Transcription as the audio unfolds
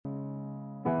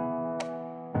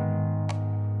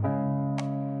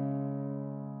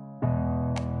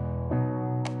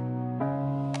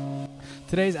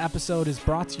Today's episode is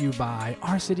brought to you by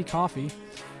Our City Coffee.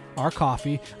 Our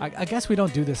coffee. I guess we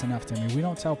don't do this enough, Timmy. We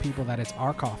don't tell people that it's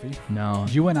our coffee. No.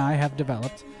 You and I have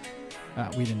developed.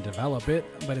 We didn't develop it,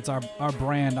 but it's our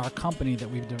brand, our company that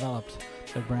we've developed,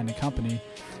 the branded company,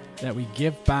 that we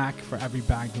give back for every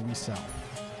bag that we sell.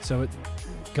 So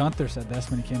Gunther said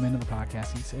this when he came into the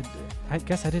podcast. He said, I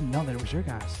guess I didn't know that it was your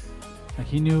guys. Like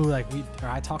he knew, like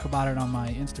I talk about it on my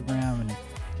Instagram and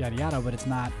yada yada, but it's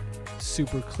not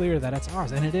super clear that it's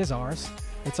ours. And it is ours.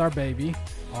 It's our baby,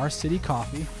 Our City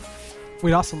Coffee.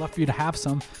 We'd also love for you to have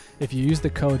some. If you use the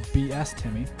code BS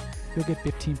Timmy, you'll get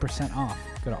 15% off.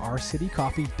 Go to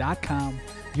ourcitycoffee.com,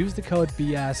 use the code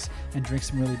BS, and drink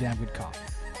some really damn good coffee.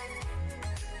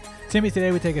 Timmy,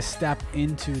 today we take a step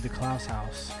into the Klaus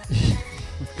house.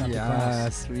 With Gunther Klaus.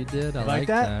 Yes, we did. I like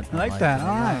that. I like that. All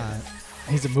right.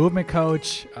 He's a movement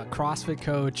coach, a CrossFit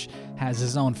coach, has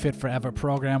his own Fit Forever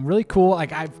program. Really cool.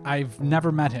 Like I've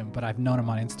never met him, but I've known him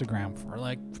on Instagram for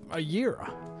like a year.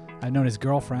 I've known his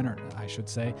girlfriend, or I should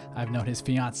say, I've known his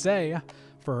fiance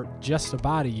for just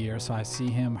about a year. So I see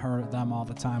him, her, them all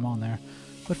the time on there.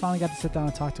 But finally got to sit down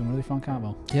and talk to him. Really fun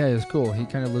combo. Yeah, it was cool. He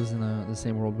kind of lives in the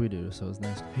same world we do, so it was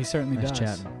nice. He certainly nice does.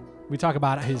 Chatting. We talk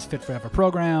about his Fit Forever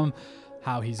program,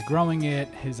 how he's growing it,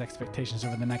 his expectations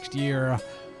over the next year.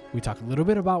 We talk a little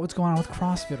bit about what's going on with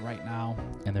CrossFit right now.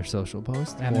 And their social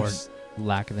posts, And or there's-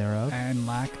 lack thereof. And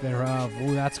lack thereof.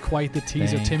 Oh, that's quite the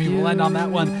teaser. Thank Timmy, we'll end on that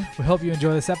one. you. We hope you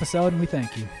enjoy this episode, and we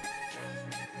thank you.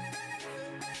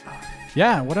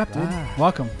 Yeah, what up, dude? Ah.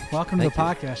 Welcome to the Thank you.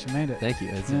 podcast. You made it. Thank you.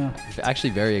 It's Yeah.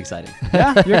 actually very exciting.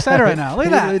 Yeah, you're excited right now. Look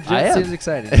at that. Legit I am. seems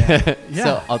excited. Yeah.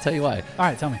 So I'll tell you why. All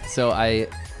right, tell me. So I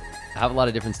have a lot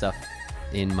of different stuff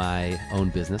in my own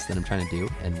business that I'm trying to do.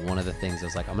 And one of the things I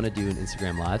was like, I'm going to do an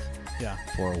Instagram Live Yeah.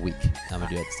 for a week. I'm going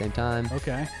to do it at the same time.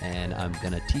 Okay. And I'm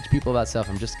going to teach people about stuff.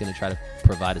 I'm just going to try to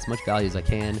provide as much value as I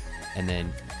can. And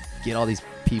then get all these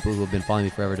people who have been following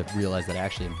me forever to realize that I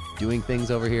actually am doing things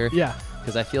over here. Yeah.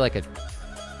 Because I feel like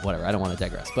whatever, I don't want to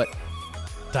digress. But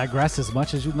Digress as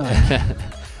much as you'd like.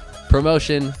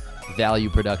 promotion, value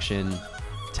production,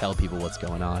 tell people what's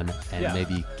going on, and Yeah.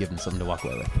 maybe give them something to walk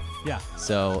away with. Yeah.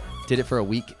 So did it for a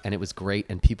week, and it was great,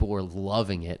 and people were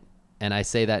loving it. And I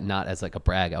say that not as like a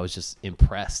brag. I was just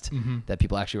impressed that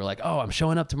people actually were like, oh, I'm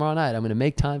showing up tomorrow night. I'm going to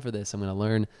make time for this. I'm going to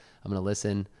learn. I'm going to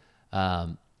listen.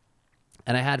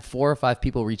 And I had 4 or 5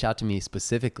 people reach out to me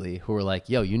specifically who were like,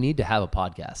 yo, you need to have a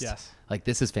podcast. Yes. Like,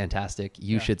 this is fantastic.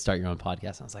 You should start your own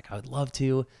podcast. And I was like, I would love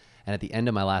to. And at the end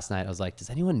of my last night, I was like, does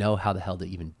anyone know how the hell to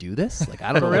even do this? Like, I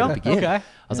don't know For where real? to begin. Okay. I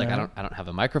was like, I don't have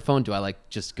a microphone. Do I like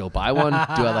just go buy one? Do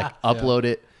I like upload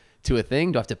it to a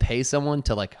thing? Do I have to pay someone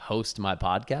to like host my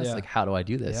podcast? Yeah. Like, how do I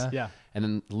do this? Yeah. Yeah. And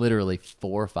then literally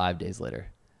 4 or 5 days later,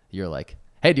 you're like,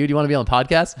 hey, dude, you want to be on the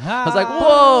podcast? I was like,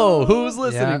 whoa, who's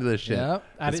listening Yeah. to this shit? Yeah.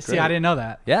 I That's didn't great. know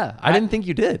that. Yeah, I didn't think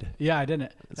you did. Yeah, I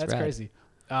didn't. That's rad. crazy.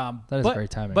 That is but, great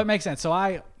timing. But makes sense. So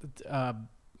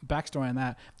backstory on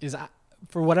that is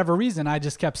for whatever reason, I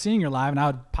just kept seeing your live, and I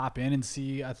would pop in and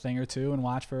see a thing or two and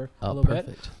watch for a Oh, little bit.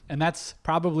 perfect. And that's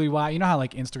probably why, you know how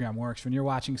like Instagram works when you're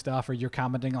watching stuff or you're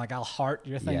commenting, like I'll heart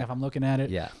your thing Yeah. if I'm looking at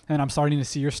it. Yeah. And I'm starting to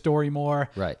see your story more.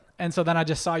 Right. And so then I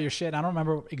just saw your shit. I don't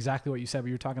remember exactly what you said, but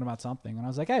you were talking about something. And I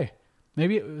was like, hey,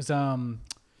 maybe it was,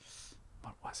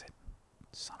 what was it?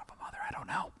 Son of a mother. I don't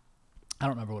know. I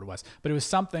don't remember what it was, but it was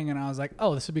something. And I was like,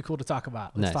 oh, this would be cool to talk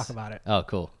about. Let's Nice. talk about it. Oh,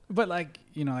 cool. But like,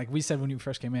 you know, like we said when you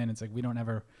first came in, it's like we don't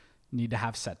ever need to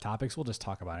have set topics. We'll just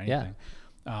talk about anything.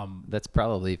 That's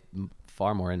probably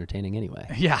far more entertaining anyway.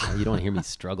 Yeah. You don't want to hear me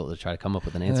struggle to try to come up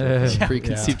with an answer for a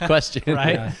preconceived question.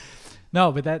 Right? Yeah.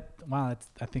 No, but I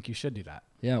think you should do that.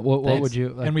 Yeah. What Thanks. would you?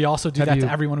 Like, And we also do how that do to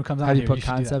you- everyone who comes on how do here. you put should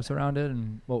do that. concepts around it,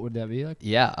 and what would that be like?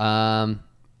 Yeah.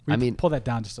 We I mean, pull that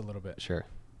down just a little bit. sure.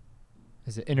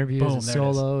 Is it interviews? Boom, is it there it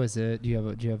is. solo? Is it? Do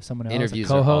you have someone else?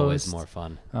 Interviews a are co-host? always more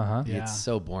fun. Uh huh. Yeah. It's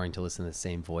so boring to listen to the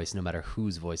same voice, no matter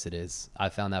whose voice it is. I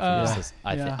found that from Uh, this.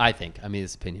 I yeah. think. I mean,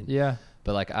 it's opinion. Yeah.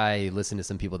 But like, I listen to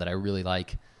some people that I really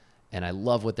like, and I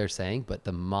love what they're saying. But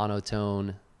the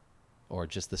monotone, or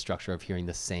just the structure of hearing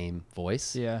the same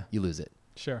voice, Yeah. you lose it.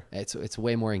 Sure. It's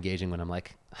way more engaging when I'm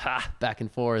like, back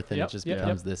and forth, and Yep, it just yep,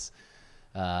 becomes this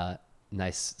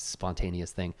nice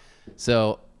spontaneous thing.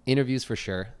 So interviews for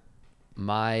sure.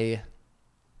 My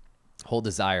whole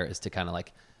desire is to kind of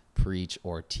like preach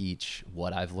or teach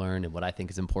what I've learned and what I think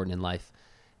is important in life.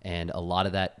 And a lot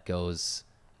of that goes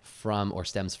from or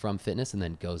stems from fitness and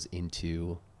then goes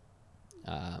into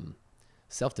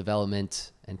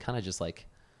self-development and kind of just like,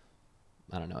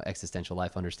 I don't know, existential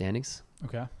life understandings.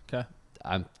 Okay. Okay.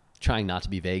 I'm trying not to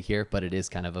be vague here, but it is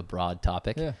kind of a broad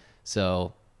topic. Yeah.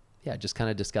 So yeah, just kind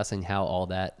of discussing how all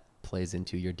that plays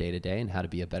into your day to day and how to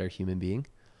be a better human being.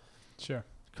 Sure.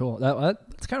 Cool.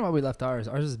 That's kind of why we left ours.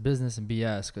 Ours is business and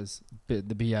BS because the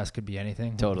BS could be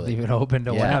anything. Totally. Leave it open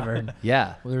to Yeah. whatever.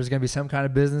 Yeah. Well, there's going to be some kind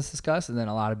of business discussed and then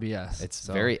a lot of BS. It's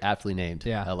So, very aptly named.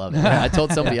 Yeah. I love it. I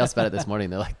told somebody else about it this morning.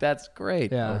 They're like, that's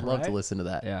great. Yeah. I would love to Right? listen to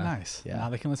that. Yeah. Nice. Yeah. Now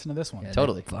they can listen to this one. Yeah,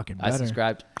 Totally. Fucking I better.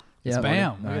 subscribed. Yeah.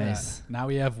 Bam. Look at Nice. that. Now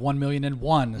we have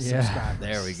 1,000,001 Yeah. subscribers.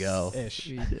 There we go. Ish.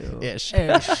 We do. Ish.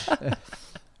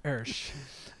 Ish.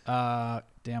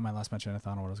 Damn, I lost my train of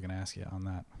thought on what I was going to ask you on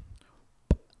that.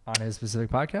 On his specific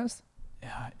podcast?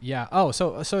 Yeah. Oh,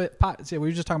 so we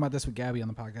were just talking about this with Gabby on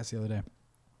the podcast the other day.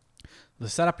 The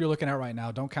setup you're looking at right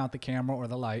now, don't count the camera or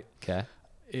the light, Okay.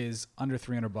 is under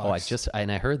 $300. Oh,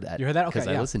 I heard that. You heard that? Okay, Because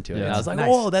I yeah. listened to it. Yeah. And I was like, Nice.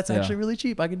 oh, that's Yeah. actually really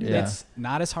cheap. I can do Yeah. that. It's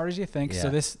not as hard as you think. So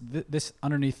Yeah. this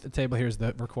underneath the table here is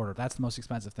the recorder. That's the most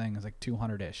expensive thing. It's like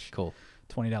 200-ish. Cool.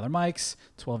 $20 mics,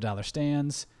 $12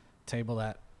 stands, table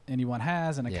that anyone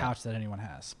has, and a Yeah. couch that anyone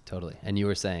has. Totally. And you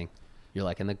were saying, you're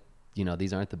like,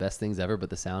 these aren't the best things ever, but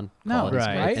the sound No, quality's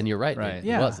right. great. And you're right. Right. It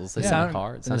Yeah. was. It was like Yeah. in the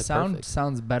car. It And sounded the sound perfect.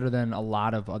 sounds better than a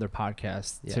lot of other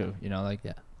podcasts Yeah. too.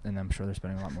 Yeah. And I'm sure they're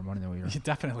spending a lot more money than we are.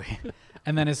 Definitely.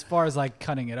 And then as far as like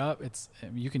cutting it up,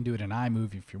 you can do it in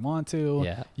iMovie if you want to.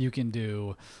 Yeah. You can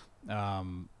do.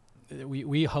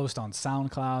 We host on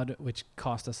SoundCloud, which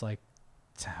cost us like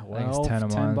it's 10 a month.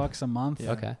 $10 a month.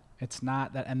 Yeah. Okay. It's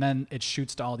not that, and then it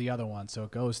shoots to all the other ones, so it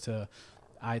goes to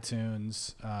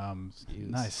iTunes.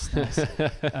 Nice.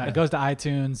 It goes to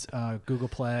iTunes, Google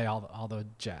Play, all the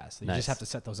jazz. You Nice. just have to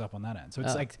set those up on that end. So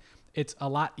it's Oh. like it's a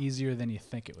lot easier than you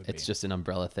think it would be. It's just an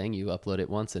umbrella thing. You upload it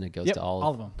once and it goes Yep, to all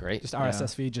of them. Great. Just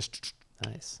RSS feed. Just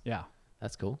Nice. yeah,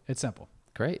 That's cool. it's simple.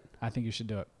 Great. I think you should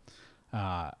do it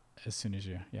as soon as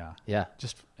you Yeah.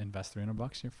 just invest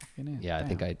 $300. You're fucking in. Yeah. I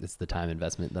think Damn. it's the time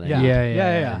investment that I Yeah. need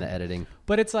Yeah. in the editing.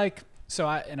 But it's like, so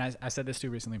I said this too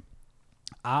recently.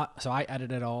 So I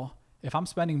edit it all. If I'm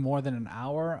spending more than an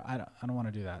hour, I don't want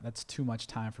to do that. That's too much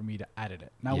time for me to edit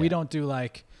it. Now we Yeah. don't do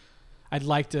like, I'd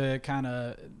like to kind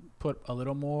of put a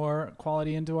little more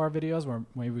quality into our videos where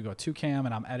maybe we go 2 cam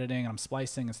and I'm editing and I'm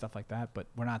splicing and stuff like that, but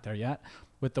we're not there yet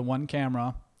with the 1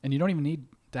 camera. And you don't even need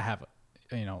to have,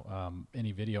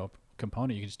 any video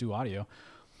component. You can just do audio,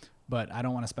 but I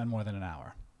don't want to spend more than an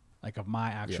hour, like of my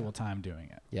actual time doing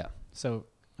it. Yeah. So,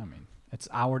 I mean, it's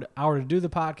hour to do the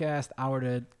podcast, hour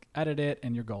to edit it,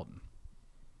 and you're golden.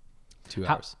 2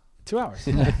 How- hours. 2 hours.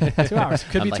 2 hours.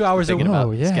 Could I'm be like 2 hours a thinking week. about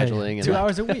Oh, yeah. scheduling and 2 like-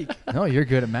 hours a week. No, you're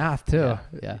good at math too.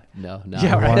 Yeah. No.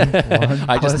 Yeah, right.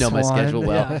 I just know my plus one. schedule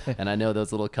well, Yeah. and I know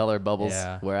those little color bubbles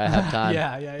Yeah. where I have time.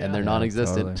 Yeah. And they're Yeah,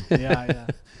 non-existent. totally. Yeah.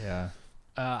 Yeah.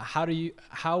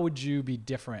 How would you be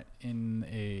different in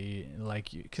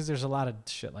because there's a lot of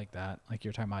shit like that, like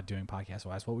you're talking about doing podcast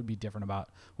wise. What would be different about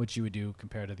what you would do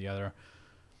compared to the other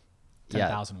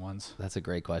 10,000 ones? That's a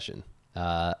great question.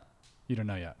 You don't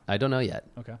know yet. I don't know yet.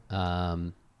 Okay.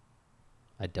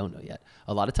 I don't know yet.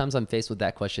 A lot of times I'm faced with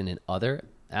that question in other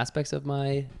aspects of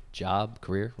my job,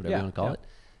 career, whatever you want to call it.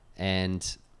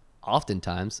 And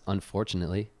oftentimes,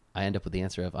 unfortunately, I end up with the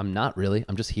answer of, I'm not really,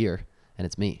 I'm just here and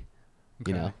it's me.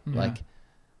 You Okay. know, Yeah. like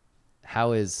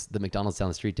how is the McDonald's down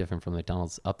the street different from the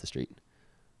McDonald's up the street?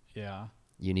 Yeah.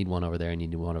 You need one over there and you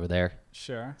need one over there.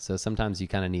 Sure. So sometimes you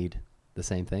kind of need the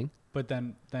same thing. But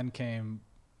then came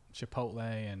Chipotle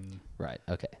and Right.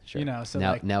 Okay. Sure. so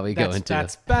now, like now we go into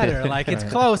that's better. Like it's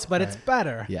close, but it's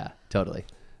better. Yeah, totally.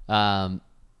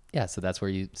 Yeah, so that's where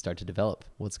you start to develop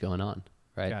what's going on,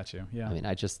 right? Got you. Yeah. I mean,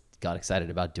 I just got excited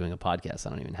about doing a podcast. I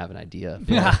don't even have an idea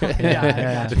for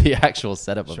Yeah. the actual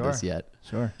setup of Sure. this yet.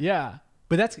 Sure. Yeah.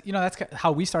 But that's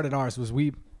how we started ours. Was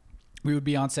we would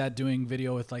be on set doing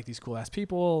video with like these cool ass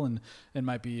people, and it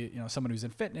might be someone who's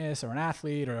in fitness or an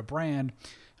athlete or a brand,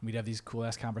 and we'd have these cool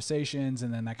ass conversations,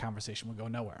 and then that conversation would go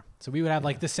nowhere. So we would have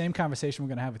like the same conversation we're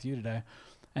gonna have with you today,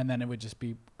 and then it would just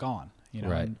be gone.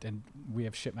 Right. And we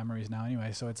have shit memories now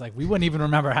anyway, so it's like we wouldn't even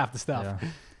remember half the stuff. Yeah.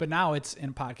 But now it's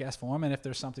in podcast form, and if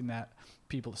there's something that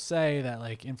people say that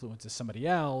like influences somebody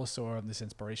else, or this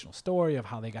inspirational story of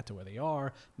how they got to where they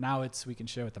are, now we can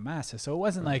share with the masses. So it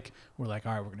wasn't like we're like,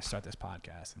 all right, we're gonna start this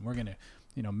podcast and we're gonna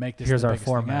make this Here's the our biggest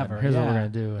thing format. ever. Here's what we're Yeah. gonna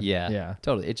do. Yeah, Yeah.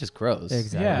 totally. It just grows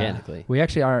Exactly. Yeah. organically. We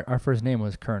actually our first name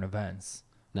was Current Events.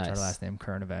 Nice. It's our last name,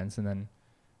 Current Events, and then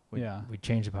we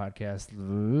changed the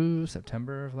podcast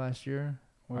September of last year,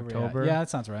 Where we at? October. Yeah, that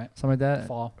sounds right. Something like that.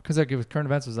 Fall. Because like it was Current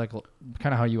Events was like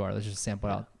kind of how you are. Let's just sample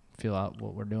out, feel out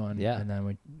what we're doing. Yeah. And then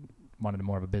we wanted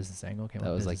more of a business angle. That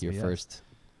was like your first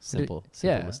simple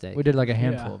yeah, mistake. We did like a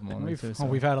handful of them. And only we've, too, so.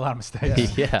 we've had a lot of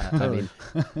mistakes. Yeah, I Totally.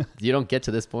 mean, you don't get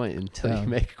to this point until Yeah. you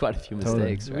make quite a few Totally.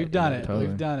 mistakes. Right? We've done You it. know? Totally.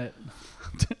 We've done it.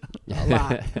 Yeah. A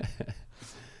lot.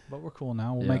 But we're cool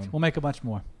now. We'll Yeah. make a bunch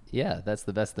more. Yeah, that's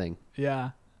the best thing.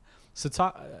 Yeah. So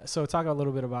talk a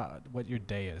little bit about what your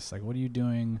day is. Like, what are you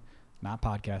doing? Not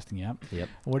podcasting yet. Yep.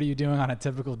 What are you doing on a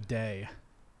typical day?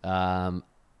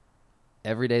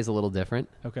 Every day's a little different.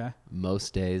 Okay.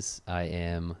 Most days I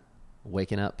am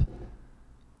waking up,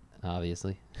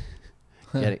 obviously,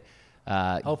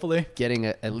 hopefully getting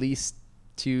at least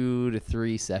 2 to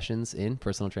 3 sessions in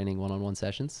personal training, one-on-one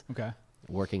sessions. Okay.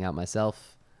 Working out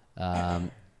myself.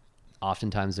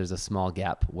 Oftentimes there's a small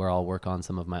gap where I'll work on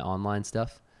some of my online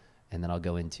stuff, and then I'll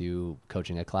go into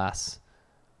coaching a class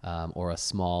or a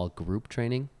small group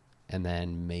training, and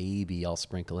then maybe I'll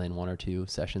sprinkle in 1 or 2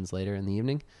 sessions later in the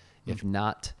evening. If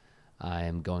not, I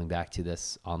am going back to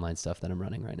this online stuff that I'm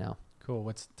running right now.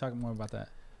 Cool. Talk more about that.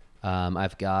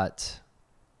 I've got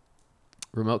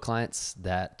remote clients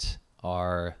that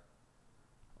are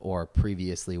or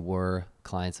previously were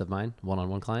clients of mine,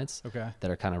 one-on-one clients, that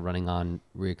are kind of running on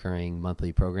recurring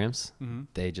monthly programs. Mm-hmm.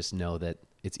 They just know that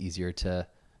it's easier to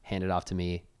hand it off to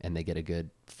me, and they get a good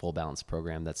full balance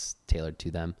program that's tailored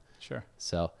to them. Sure.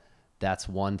 So that's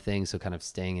one thing. So kind of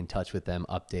staying in touch with them,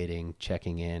 updating,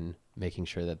 checking in, making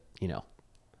sure that,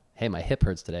 hey, my hip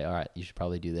hurts today. All right, you should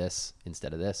probably do this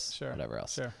instead of this, sure. Whatever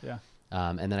else. Sure, yeah.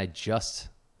 And then I just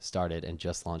started and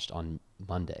just launched on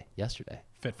Monday, yesterday.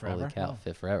 Fit Forever. Holy cow,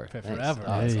 Fit Forever. Fit Thanks. Forever.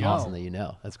 Oh, it's awesome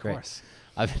that That's great. Of course.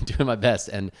 I've been doing my best,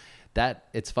 and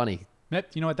it's funny.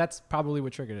 You know what? That's probably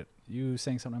what triggered it. You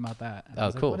saying something about that. And I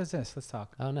was cool. Like, what is this? Let's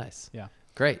talk. Oh, nice. Yeah.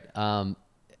 Great.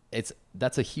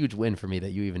 That's a huge win for me that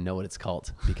you even know what it's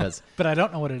called, because but I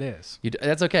don't know what it is.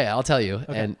 That's okay. I'll tell you.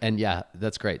 Okay. And yeah,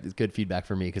 that's great. It's good feedback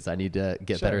for me, because I need to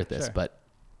get better at this. Sure. But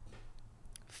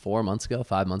 5 months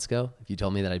ago, if you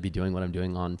told me that I'd be doing what I'm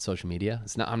doing on social media,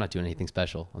 I'm not doing anything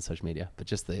special on social media, but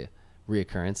just the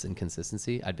reoccurrence and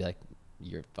consistency, I'd be like,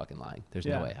 you're fucking lying. There's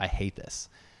no way. I hate this.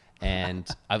 And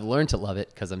I've learned to love it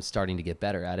because I'm starting to get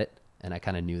better at it. And I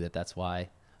kind of knew that that's why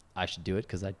I should do it,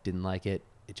 because I didn't like it.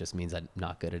 It just means I'm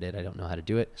not good at it. I don't know how to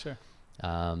do it. Sure.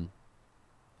 I'm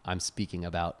speaking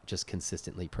about just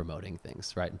consistently promoting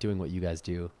things, right? Doing what you guys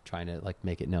do, trying to like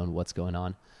make it known what's going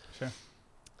on. Sure.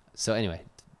 So anyway,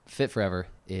 Fit Forever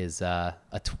is a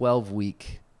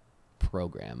 12-week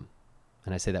program.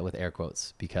 And I say that with air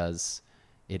quotes because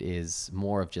it is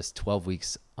more of just 12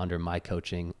 weeks under my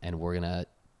coaching, and we're going to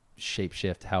shape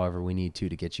shift however we need to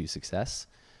get you success.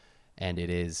 And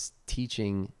it is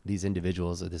teaching these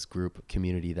individuals of this group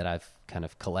community that I've kind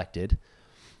of collected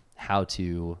how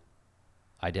to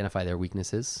identify their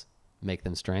weaknesses, make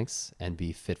them strengths, and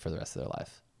be fit for the rest of their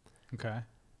life. Okay.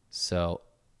 So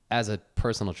as a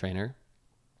personal trainer,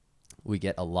 we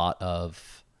get a lot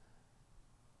of,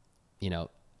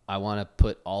 I want to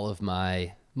put all of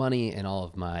my money and all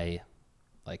of my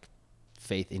like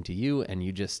faith into you, and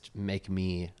you just make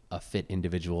me a fit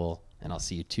individual, and I'll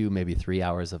see you 2, maybe 3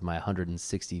 hours of my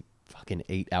 160 fucking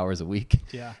 8 hours a week.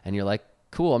 Yeah. And you're like,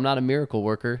 cool, I'm not a miracle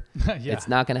worker. Yeah. It's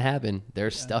not going to happen.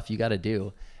 There's stuff you got to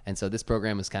do. And so this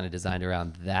program is kind of designed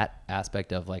around that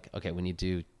aspect of like, okay, we need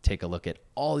to take a look at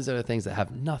all these other things that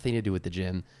have nothing to do with the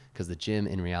gym, because the gym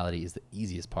in reality is the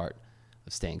easiest part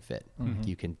of staying fit. Mm-hmm.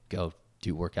 You can go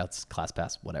do workouts, class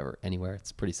pass, whatever, anywhere.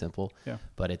 It's pretty simple. Yeah.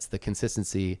 But it's the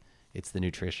consistency, it's the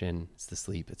nutrition, it's the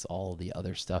sleep, it's all the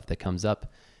other stuff that comes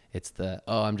up. It's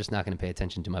I'm just not going to pay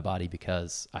attention to my body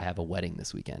because I have a wedding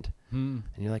this weekend. And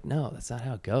you're like, no, that's not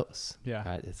how it goes. Yeah.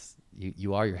 Right? It's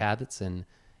you are your habits, and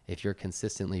if you're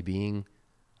consistently being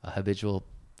a habitual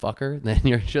fucker, then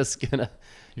you're just gonna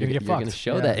you're gonna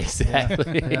show that.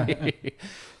 Exactly. Yeah.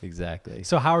 Exactly.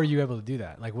 So how are you able to do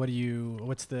that? Like,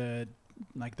 what's the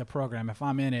program? If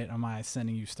I'm in it, am I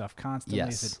sending you stuff constantly?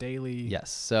 Yes. Is it daily?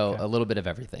 Yes. So a little bit of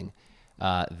everything.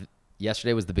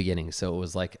 Yesterday was the beginning, so it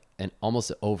was like an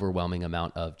almost overwhelming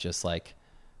amount of just like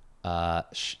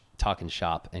talking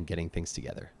shop and getting things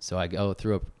together. So I go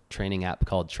through a training app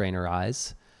called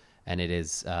Trainerize, and it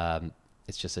is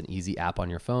it's just an easy app on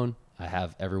your phone. I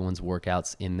have everyone's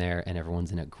workouts in there, and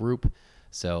everyone's in a group.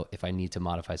 So if I need to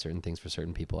modify certain things for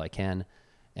certain people, I can,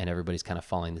 and everybody's kind of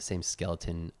following the same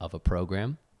skeleton of a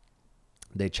program.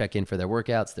 They check in for their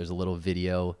workouts. There's a little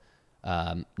video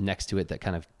next to it that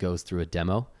kind of goes through a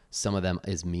demo. Some of them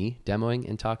is me demoing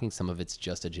and talking. Some of it's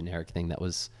just a generic thing that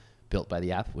was built by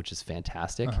the app, which is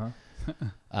fantastic.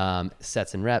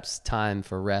 Sets and reps, time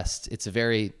for rest. It's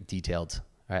very detailed.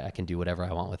 Right? I can do whatever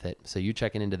I want with it. So you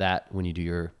checking into that when you do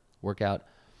your workout.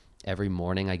 Every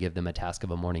morning I give them a task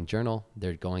of a morning journal.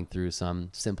 They're going through some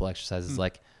simple exercises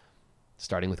like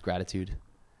starting with gratitude,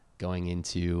 going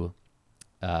into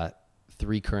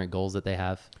 3 current goals that they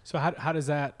have. So how does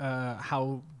that,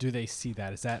 how do they see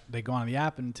that? Is that they go on the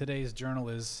app and today's journal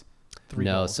is 3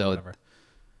 goals or whatever?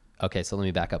 Okay, so let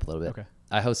me back up a little bit. Okay.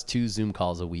 I host 2 Zoom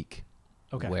calls a week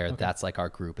where that's like our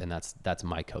group, and that's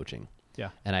my coaching. Yeah.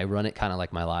 And I run it kind of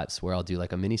like my lives, where I'll do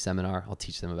like a mini seminar. I'll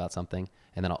teach them about something,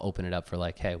 and then I'll open it up for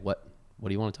like, hey, what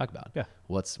do you want to talk about? Yeah.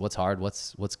 What's hard?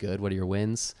 What's good? What are your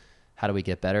wins? How do we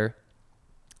get better?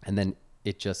 And then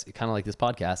it kind of like this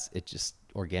podcast, it just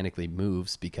organically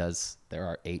moves because there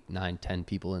are 8, 9, 10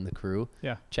 people in the crew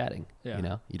chatting. Yeah. You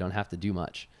know, you don't have to do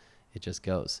much. It just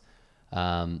goes.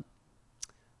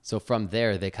 So from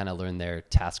there, they kind of learn their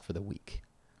task for the week.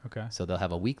 Okay. So they'll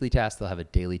have a weekly task, they'll have a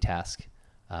daily task,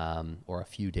 or a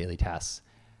few daily tasks.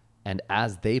 And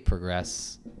as they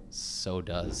progress, so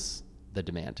does the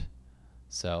demand.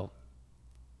 So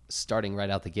starting right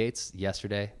out the gates,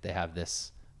 yesterday, they have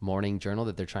this morning journal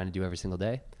that they're trying to do every single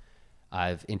day.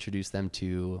 I've introduced them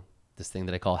to this thing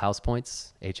that I call House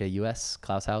Points, Haus,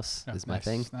 Klaus House is my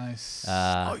thing. Nice.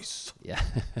 Nice. Yeah.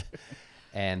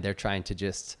 And they're trying to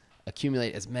just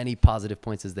accumulate as many positive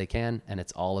points as they can. And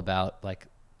it's all about like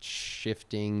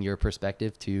shifting your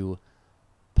perspective to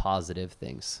positive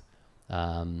things.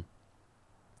 So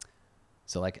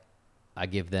like I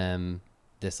give them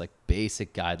this like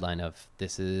basic guideline of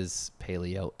this is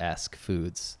paleo-esque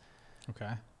foods. Okay.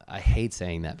 I hate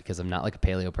saying that because I'm not like a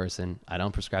paleo person. I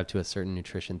don't prescribe to a certain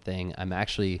nutrition thing. I'm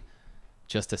actually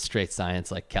just a straight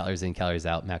science, like calories in, calories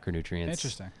out, macronutrients.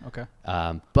 Interesting. Okay.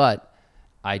 But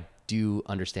I do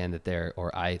understand that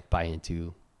I buy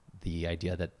into the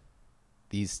idea that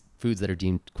these foods that are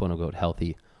deemed quote unquote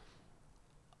healthy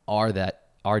are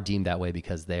deemed that way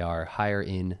because they are higher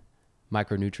in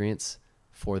micronutrients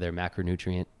for their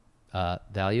macronutrient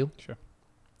value. Sure.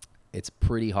 It's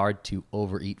pretty hard to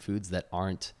overeat foods that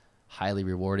aren't highly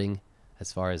rewarding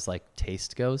as far as like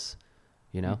taste goes.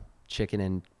 You know, chicken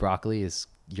and broccoli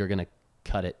you're going to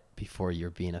cut it before you're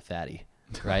being a fatty,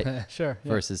 right? Sure.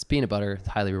 Yeah. Versus peanut butter,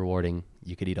 highly rewarding.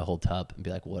 You could eat a whole tub and be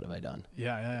like, what have I done?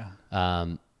 Yeah.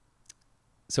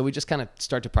 So we just kind of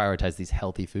start to prioritize these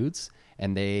healthy foods,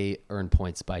 and they earn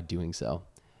points by doing so.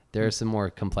 There are some more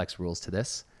complex rules to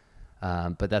this.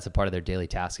 But that's a part of their daily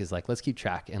task is like, let's keep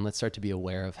track and let's start to be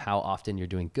aware of how often you're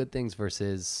doing good things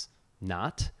versus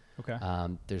not. Okay.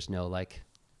 There's no like,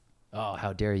 oh,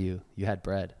 how dare you? You had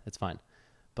bread. It's fine.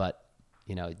 But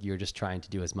you know, you're just trying to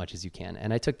do as much as you can.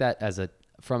 And I took that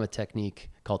from a technique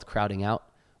called crowding out,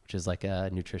 which is like a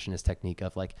nutritionist technique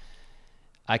of like,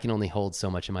 I can only hold so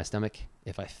much in my stomach.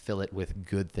 If I fill it with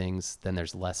good things, then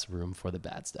there's less room for the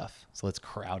bad stuff. So let's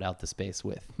crowd out the space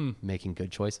with making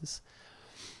good choices.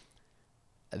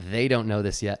 They don't know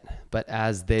this yet, but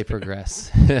as they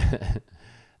progress,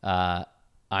 I'm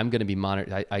going to be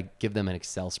monitored. I give them an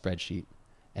Excel spreadsheet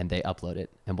and they upload it.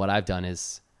 And what I've done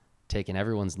is taken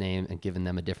everyone's name and given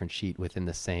them a different sheet within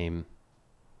the same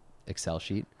Excel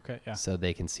sheet. Okay. Yeah. So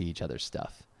they can see each other's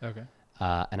stuff. Okay.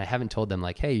 And I haven't told them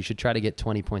like, hey, you should try to get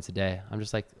 20 points a day. I'm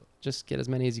just like, just get as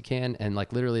many as you can. And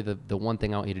like literally the one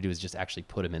thing I want you to do is just actually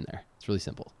put them in there. It's really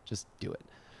simple. Just do it.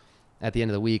 At the end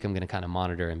of the week, I'm going to kind of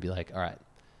monitor and be like, all right,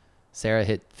 Sarah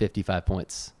hit 55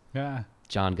 points. Yeah.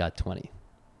 John got 20.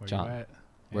 John,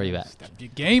 where are you at? Step your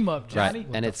game up, Johnny. Right.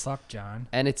 What And the it's fuck, John?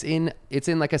 And it's in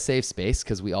like a safe space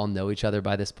because we all know each other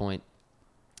by this point.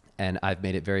 And I've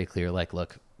made it very clear, like,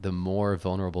 look, the more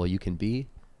vulnerable you can be,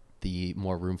 the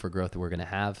more room for growth we're going to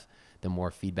have, the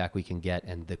more feedback we can get,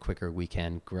 and the quicker we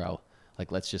can grow.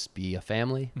 Like, let's just be a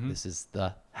family. Mm-hmm. This is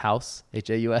the house,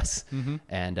 Haus,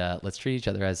 and let's treat each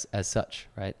other as such,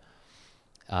 right?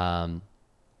 And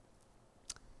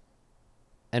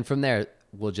from there,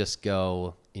 we'll just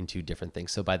go into different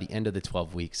things. So by the end of the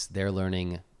 12 weeks, they're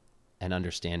learning and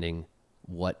understanding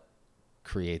what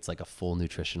creates like a full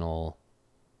nutritional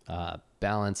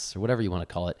balance or whatever you want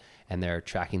to call it. And they're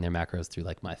tracking their macros through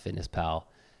like MyFitnessPal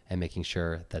and making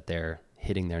sure that they're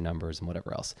hitting their numbers and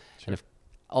whatever else. Sure. And if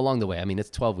along the way, I mean, it's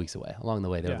 12 weeks away. Along the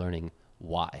way, they're learning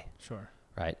why. Sure.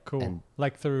 Right. Cool. And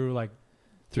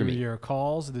through your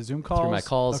calls, the Zoom calls? Through my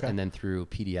calls, and then through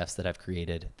PDFs that I've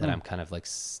created that I'm kind of like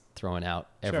throwing out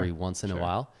every once in a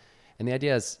while. And the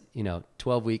idea is,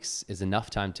 12 weeks is enough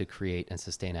time to create and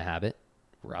sustain a habit,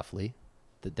 roughly.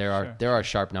 There are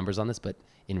sharp numbers on this, but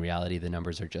in reality, the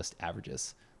numbers are just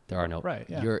averages. There are no,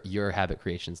 your habit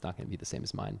creation is not going to be the same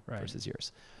as mine versus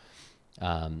yours.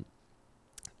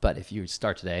 But if you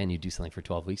start today and you do something for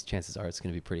 12 weeks, chances are it's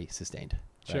going to be pretty sustained.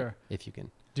 Right? Sure. If you can.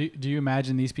 Do you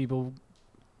imagine these people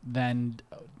then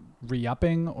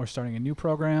re-upping or starting a new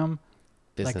program?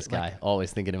 Business guy,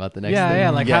 always thinking about the next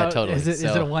thing. Totally. Is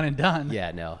it a one and done?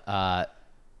 Yeah, no.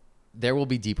 There will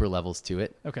be deeper levels to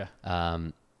it. Okay.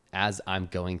 As I'm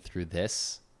going through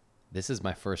this is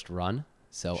my first run.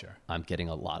 So I'm getting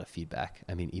a lot of feedback.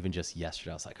 I mean, even just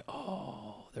yesterday, I was like,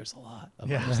 oh, there's a lot of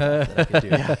other stuff that I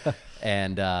could do.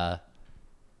 And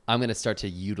I'm I'm going to start to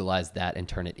utilize that and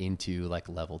turn it into like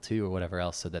level 2 or whatever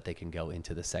else so that they can go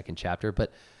into the second chapter.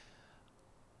 But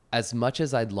as much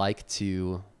as I'd like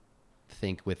to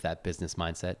think with that business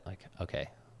mindset, like, okay,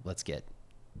 let's get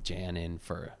Jan in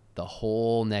for the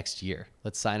whole next year.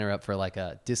 Let's sign her up for like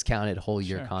a discounted whole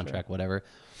year contract, whatever.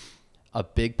 A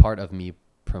big part of me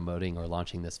promoting or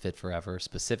launching this Fit Forever,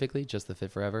 specifically just the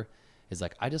Fit Forever, is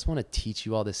like, I just want to teach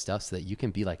you all this stuff so that you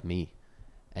can be like me.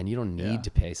 And you don't need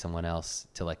to pay someone else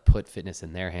to like put fitness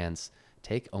in their hands.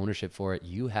 Take ownership for it.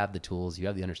 You have the tools, you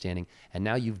have the understanding, and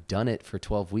now you've done it for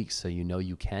 12 weeks. So you know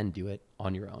you can do it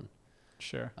on your own.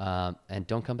 Sure. And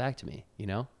don't come back to me, you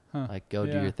know, like go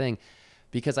do your thing.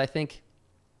 Because I think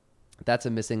that's a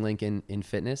missing link in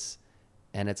fitness.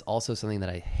 And it's also something that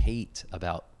I hate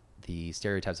about the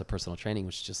stereotypes of personal training,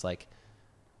 which is just like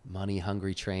money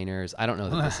hungry trainers. I don't know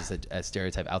that this is a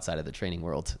stereotype outside of the training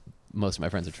world. Most of my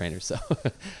friends are trainers, so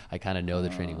I kind of know the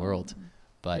training world.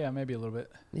 But yeah, maybe a little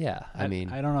bit. Yeah, I mean,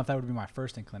 I don't know if that would be my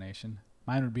first inclination.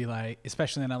 Mine would be like,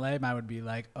 especially in LA, mine would be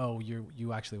like, oh,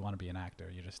 you actually want to be an actor.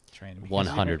 You're just training.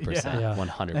 100%.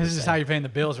 100%. This is how you're paying the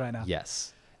bills right now.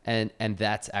 Yes. And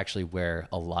that's actually where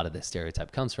a lot of this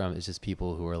stereotype comes from, is just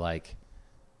people who are like,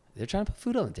 they're trying to put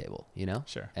food on the table, you know?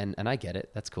 Sure. And I get it.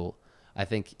 That's cool. I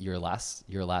think your last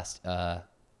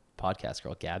podcast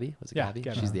girl, Gabby, was it Gabby?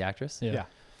 She's the actress. Yeah.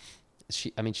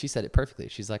 She said it perfectly.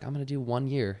 She's like, I'm going to do 1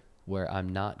 year where I'm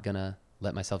not going to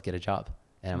let myself get a job.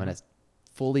 And I'm going to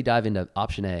fully dive into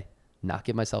option A, not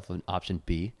give myself an option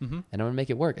B, and I'm going to make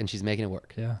it work. And she's making it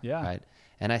work. Yeah. Yeah. Right.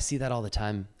 And I see that all the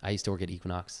time. I used to work at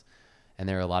Equinox, and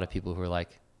there are a lot of people who are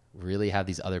like, really have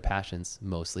these other passions,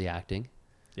 mostly acting.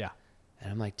 Yeah. And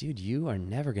I'm like, dude, you are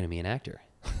never going to be an actor.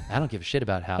 I don't give a shit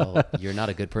about how you're not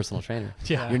a good personal trainer.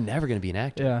 Yeah. You're never going to be an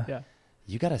actor. Yeah. Yeah.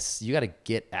 You gotta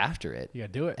get after it. You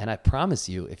gotta do it. And I promise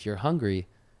you, if you're hungry,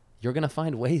 you're gonna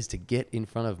find ways to get in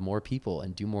front of more people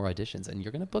and do more auditions, and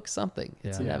you're gonna book something.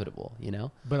 It's inevitable, you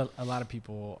know. But a lot of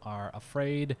people are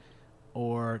afraid,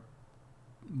 or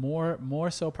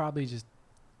more so probably just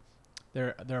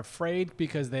they're afraid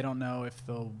because they don't know if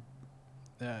they'll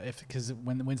because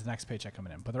when's the next paycheck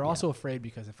coming in. But they're also afraid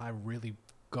because if I really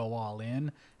go all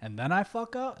in and then I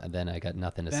fuck up, and then I got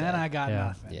nothing to say. Then I got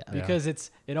nothing. Yeah. Because it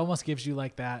almost gives you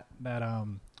like that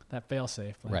fail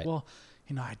safe. Like, right. Well,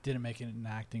 you know, I didn't make it in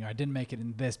acting, or I didn't make it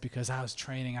in this because I was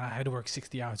training and I had to work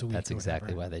 60 hours a week. That's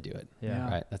exactly why they do it. Yeah.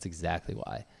 Right. That's exactly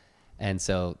why. And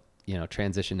so, you know,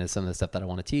 transition to some of the stuff that I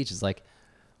want to teach is like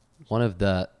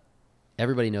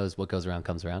everybody knows what goes around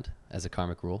comes around as a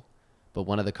karmic rule. But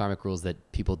one of the karmic rules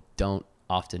that people don't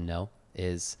often know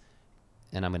is,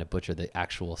 and I'm going to butcher the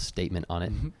actual statement on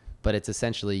it, but it's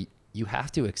essentially you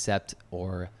have to accept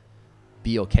or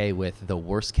be okay with the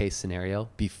worst case scenario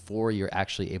before you're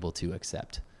actually able to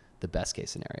accept the best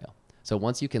case scenario. So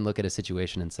once you can look at a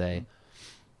situation and say,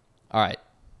 all right,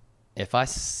 if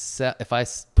I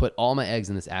put all my eggs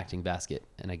in this acting basket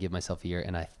and I give myself a year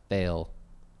and I fail,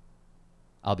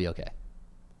 I'll be okay.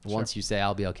 Once you say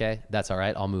I'll be okay, that's all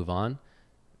right, I'll move on.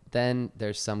 Then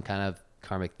there's some kind of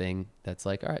karmic thing that's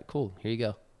like, all right, cool, here you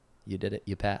go. You did it.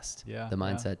 You passed the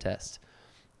mindset test.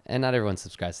 And not everyone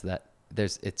subscribes to that.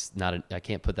 I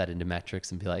can't put that into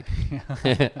metrics and be like,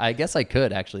 I guess I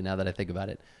could actually, now that I think about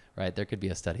it, right? There could be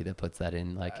a study that puts that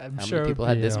in, like, how many people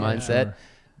had this mindset,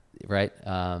 right?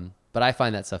 But I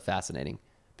find that stuff fascinating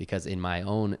because in my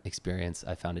own experience,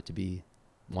 I found it to be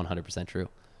 100% true.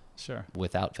 Sure.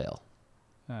 Without fail.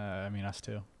 I mean, us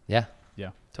too. Yeah.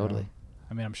 Yeah. Totally.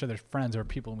 I mean, I'm sure there's friends or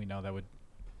people we know that would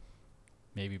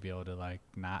maybe be able to like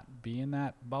not be in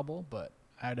that bubble, but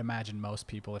I'd imagine most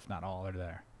people, if not all, are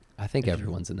there. I think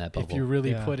everyone's in that bubble. If you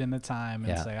really put in the time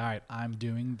and say, all right, I'm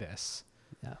doing this,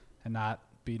 and not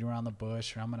beat around the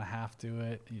bush, or I'm gonna have to do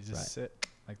it. You just sit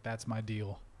like, that's my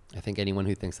deal. I think anyone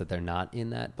who thinks that they're not in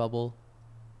that bubble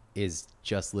is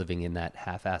just living in that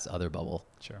half-ass other bubble.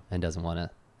 Sure. And doesn't want to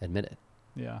admit it.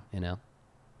 Yeah. You know,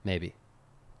 maybe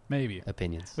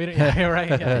opinions. We don't, yeah, right.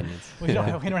 Yeah. Opinions. We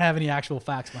don't have any actual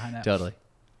facts behind that. Totally.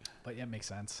 But yeah, it makes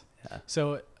sense. Yeah.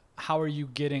 So how are you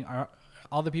getting,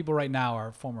 all the people right now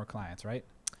are former clients, right?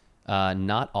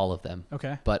 Not all of them.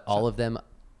 Okay. But all of them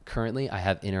currently I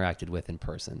have interacted with in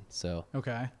person. So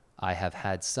okay. I have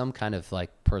had some kind of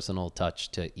like personal touch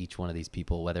to each one of these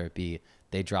people, whether it be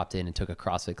they dropped in and took a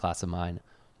CrossFit class of mine,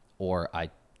 or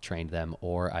I trained them,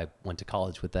 or I went to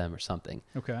college with them or something.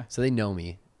 Okay. So they know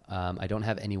me. I don't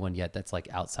have anyone yet that's like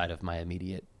outside of my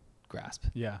immediate grasp.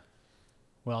 Yeah.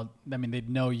 Well, I mean, they'd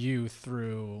know you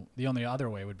through, the only other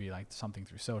way would be like something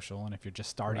through social. And if you're just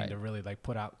starting to really like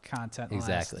put out content,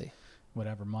 exactly,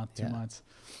 whatever month, 2 months.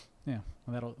 Yeah.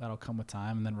 Well, that'll come with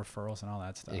time, and then referrals and all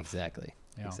that stuff. Exactly.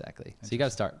 You know, exactly. So you got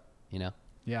to start, you know?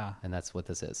 Yeah. And that's what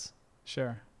this is.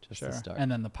 Sure. Just the start. And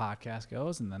then the podcast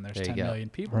goes, and then there's There you 10 go. million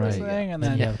people Right. listening, and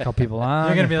then you have a couple people on.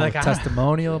 You're gonna be a like, couple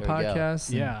testimonial There we go. podcast.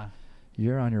 and yeah,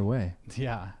 You're on your way.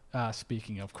 yeah.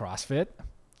 Speaking of CrossFit,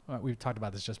 we've talked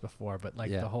about this just before, but like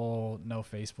Yeah. the whole no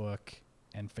Facebook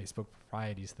and Facebook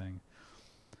proprieties thing.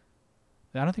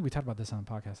 I don't think we talked about this on the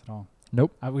podcast at all.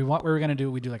 Nope. We were gonna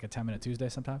do like a 10-minute Tuesday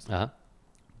sometimes, Uh-huh.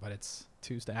 but it's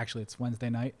Tuesday. Actually, it's Wednesday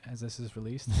night as this is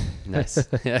released. Nice.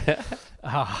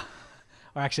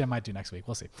 Or actually, I might do next week.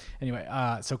 We'll see. Anyway,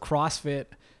 so CrossFit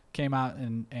came out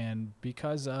and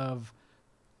because of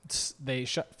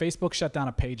Facebook shut down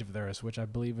a page of theirs, which I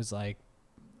believe is like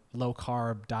low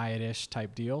carb diet-ish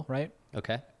type deal, right?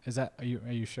 Okay. Is that are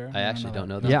you sure? I actually don't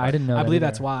know that. Yeah, I didn't know. I that believe either.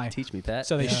 that's why. Teach me, Pat.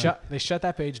 So they Yeah. shut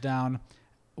that page down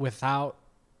without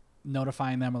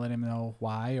notifying them or letting them know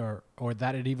why or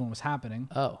that it even was happening.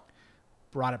 Oh.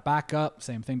 Brought it back up,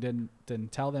 same thing,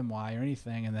 didn't tell them why or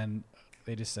anything, and then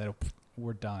they just said,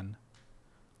 we're done.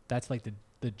 That's like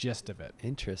the gist of it.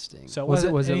 Interesting. So Was it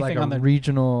anything like a on the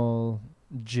regional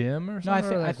gym or no?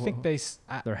 something? I think they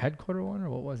their headquarter one, or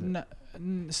what was it?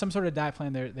 some sort of diet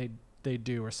plan they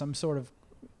do, or some sort of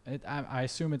I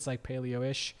assume it's like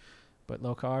paleo-ish, but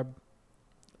low carb.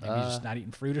 Maybe you're just not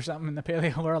eating fruit or something in the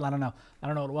paleo world. I don't know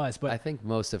what it was, but I think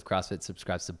most of CrossFit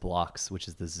subscribes to Blocks, which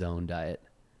is the zone diet.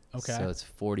 okay, So it's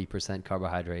 40%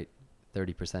 carbohydrate,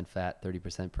 30% fat,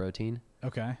 30% protein.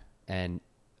 okay, And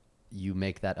you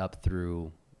make that up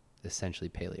through essentially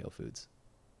paleo foods.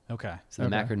 okay, So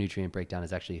the Okay. macronutrient breakdown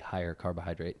is actually higher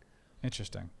carbohydrate.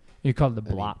 interesting. You called it the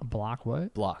I mean- block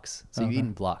what? Blocks. So Okay. you eat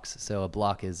in blocks. So a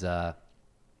block is, oh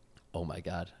my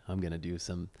God, I'm going to do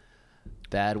some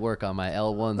bad work on my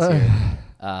L1s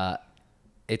here.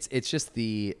 It's just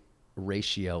the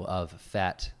ratio of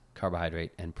fat,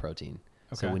 carbohydrate, and protein.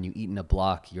 So Okay. when you eat in a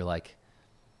block, you're like,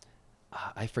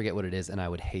 I forget what it is, and I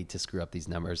would hate to screw up these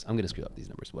numbers. I'm going to screw up these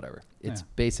numbers, whatever. It's Yeah.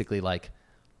 basically like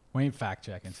We ain't fact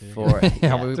checking, so for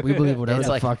Yeah, we believe whatever It's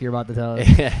the like- fuck you're about to tell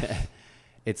us.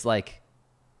 it's like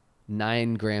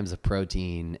 9 grams of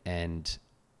protein and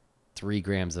 3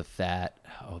 grams of fat.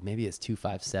 Oh, maybe it's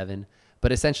 257.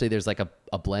 But essentially there's like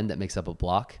a blend that makes up a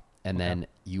block. And Okay.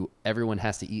 then everyone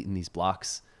has to eat in these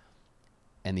blocks.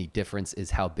 And the difference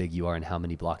is how big you are and how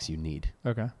many blocks you need.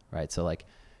 Okay. Right. So like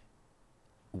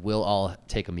we'll all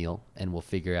take a meal and we'll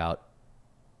figure out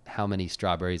how many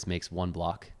strawberries makes one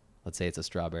block. Let's say it's a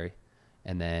strawberry.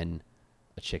 And then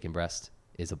a chicken breast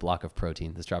is a block of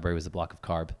protein. The strawberry was a block of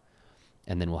carb.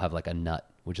 And then we'll have like a nut,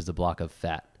 which is a block of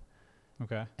fat.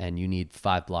 Okay. And you need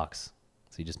 5 blocks.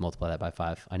 So you just multiply that by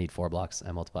 5. I need 4 blocks.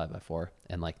 I multiply it by 4.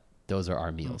 And like those are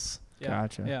our meals. Yeah.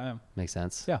 Gotcha. Yeah. Makes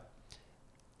sense? Yeah.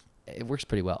 It works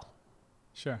pretty well.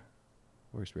 Sure.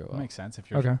 Works real That well. makes sense. If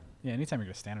you're Okay. yeah, anytime you're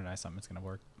gonna standardize something, it's gonna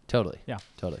work. Totally. Yeah.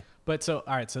 Totally. But so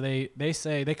all right, so they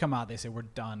say they come out, they say we're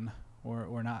done.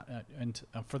 We're not and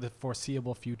for the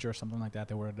foreseeable future or something like that.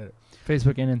 They were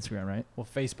Facebook and Instagram, right? well,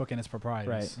 Facebook and its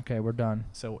proprietors. Okay, we're done.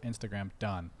 So Instagram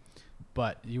done.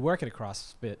 But you work at a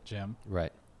CrossFit gym.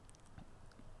 Right.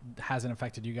 Hasn't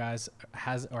affected you guys.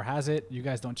 Has it? You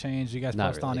guys don't change. You guys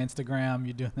Not post on really. Instagram.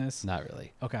 You doing this? Not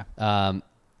really. Okay.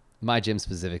 My gym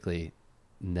specifically,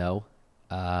 no.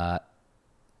 I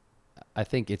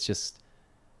think it's just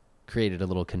created a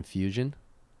little confusion.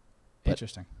 But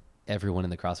Interesting. everyone in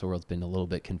the CrossFit world's been a little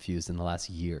bit confused in the last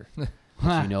year. If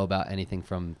you know about anything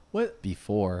from What?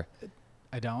 before,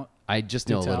 I don't. I just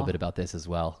Do know a little tell. bit about this as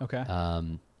well. Okay.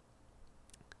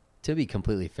 To be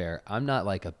completely fair, I'm not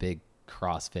like a big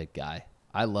CrossFit guy.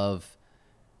 I love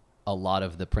a lot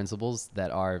of the principles that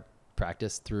are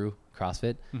practiced through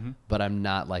CrossFit, Mm-hmm. but I'm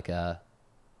not like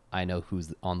I know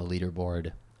who's on the leaderboard.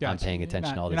 I'm Gotcha. paying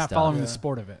attention to all You're this not stuff. following Yeah. the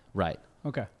sport of it. Right.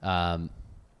 Okay.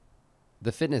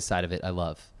 The fitness side of it, I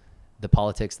love. The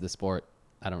politics of the sport,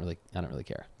 I don't really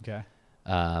care. Okay.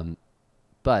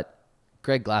 But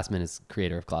Greg Glassman is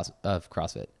creator of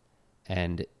CrossFit,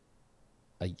 and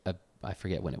I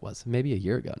forget when it was, maybe a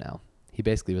year ago now. He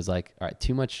basically was like, all right,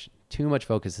 too much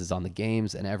focus is on the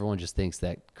games, and everyone just thinks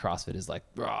that CrossFit is like,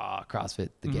 raw CrossFit,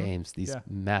 the Mhm. games, these Yeah.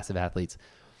 massive athletes.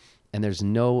 And there's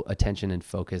no attention and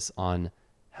focus on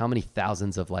how many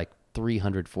thousands of like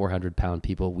 300, 400 pound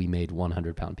people we made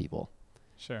 100 pound people.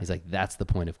 Sure. He's like, that's the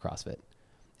point of CrossFit.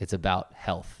 It's about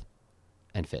health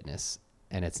and fitness.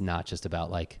 And it's not just about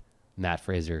like Matt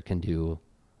Fraser can do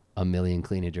 1,000,000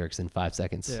 clean and jerks in 5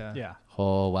 seconds. Yeah. Yeah.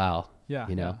 Oh, wow. Yeah.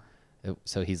 You know?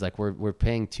 So he's like, we're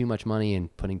paying too much money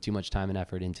and putting too much time and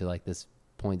effort into like this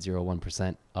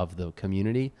 0.01% of the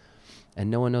community. And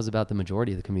no one knows about the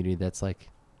majority of the community that's like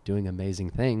doing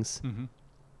amazing things. Mm-hmm.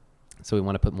 So we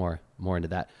want to put more into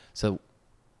that. So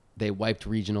they wiped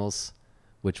regionals,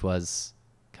 which was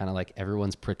kind of like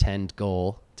everyone's pretend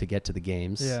goal to get to the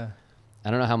games. Yeah. I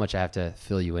don't know how much I have to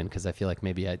fill you in because I feel like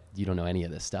maybe you don't know any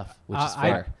of this stuff, which is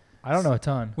fair. I don't know a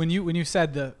ton. When you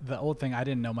said the old thing, I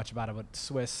didn't know much about it, but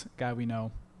Swiss guy we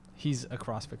know, he's a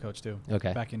CrossFit coach too.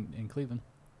 Okay. Back in Cleveland.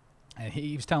 And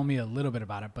he was telling me a little bit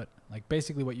about it, but like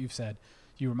basically what you've said,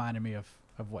 you reminded me of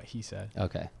what he said.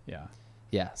 Okay. Yeah.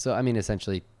 Yeah. So, I mean,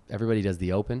 essentially everybody does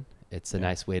the open. It's a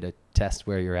nice way to test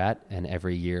where you're at. And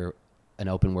every year an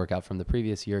open workout from the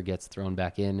previous year gets thrown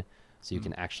back in. So you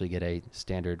can actually get a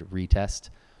standard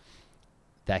retest.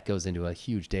 That goes into a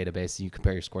huge database. You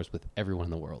compare your scores with everyone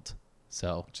in the world.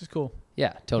 So, Which is cool.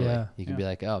 yeah, totally. Yeah. You can be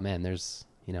like, oh man, there's,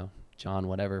 John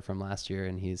whatever from last year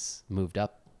and he's moved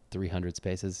up 300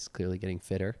 spaces, clearly getting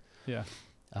fitter. Yeah.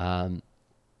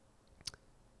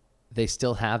 They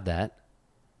still have that.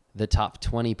 The top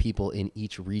 20 people in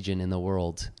each region in the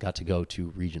world got to go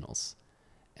to regionals.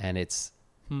 And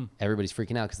everybody's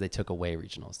freaking out because they took away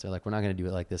regionals. They're like, we're not going to do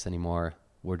it like this anymore.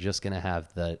 We're just going to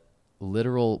have the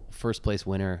literal first place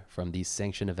winner from these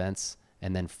sanctioned events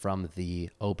and then from the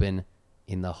open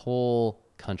in the whole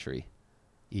country,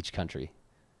 each country,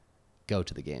 go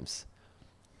to the games.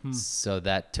 So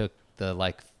that took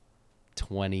the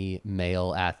 20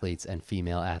 male athletes and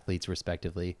female athletes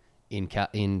respectively in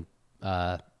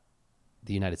the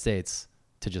United States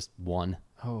to just one.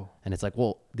 Oh. And it's like,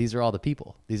 well, these are all the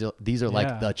people. These are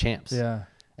like the champs. Yeah.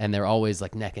 And they're always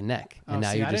like neck and neck. And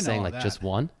now you're just saying like just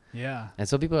one. Yeah. And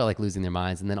so people are like losing their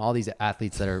minds. And then all these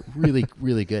athletes that are really,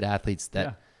 really good athletes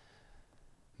that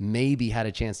maybe had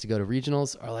a chance to go to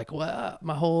regionals are like, well,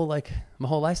 my whole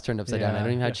life's turned upside down. I don't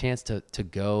even have a chance to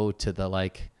go to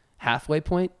the halfway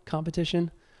point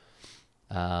competition.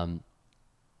 And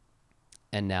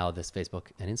now this Facebook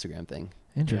and Instagram thing.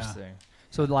 Interesting. Yeah.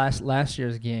 So last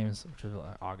year's games, which was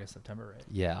August, September, right?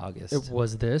 Yeah, August. It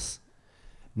was this?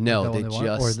 No, they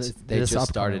just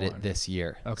started it this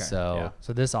year. Okay. So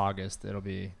this August it'll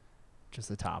be just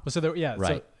the top. So there,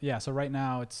 right. So right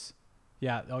now it's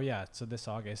So this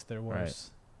August there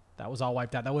was that was all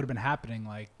wiped out. That would have been happening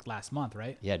last month,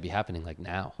 right? Yeah, it'd be happening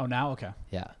now. Oh, now? Okay.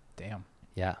 Yeah. Damn.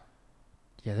 Yeah.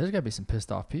 Yeah, there's gotta be some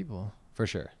pissed off people. For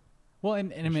sure. Well,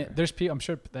 and I mean, there's people. I'm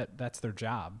sure that's their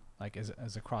job,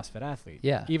 as a CrossFit athlete.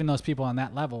 Yeah. Even those people on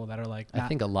that level that are I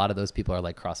think a lot of those people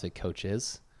are CrossFit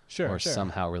coaches. Sure. Or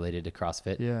somehow related to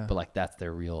CrossFit. Yeah. But that's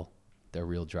their real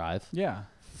drive. Yeah.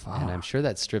 Fuck. And I'm sure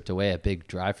that stripped away a big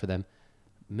drive for them.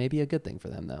 Maybe a good thing for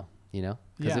them though.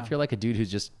 Because if you're a dude who's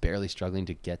just barely struggling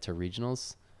to get to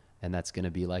regionals, and that's going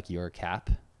to be your cap.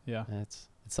 Yeah. It's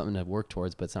something to work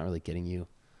towards, but it's not really getting you.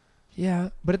 Yeah,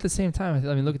 but at the same time,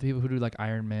 I mean, look at the people who do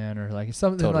Ironman or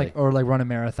something totally. or run a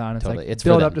marathon. It's it's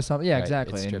build up to something. Yeah, right.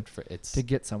 exactly. It's to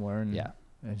get somewhere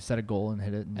and set a goal and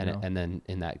hit it. And then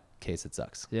in that case, it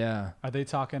sucks. Yeah. Are they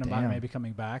talking about maybe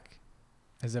coming back?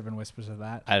 Has everyone whispers of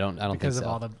that? I don't because think so. of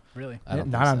all the really.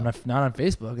 Not on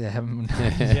Facebook. They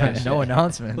haven't. No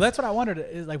announcements. Well, that's what I wondered.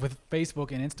 Is with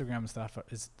Facebook and Instagram and stuff.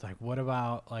 Is what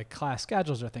about class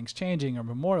schedules? Are things changing or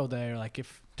Memorial Day or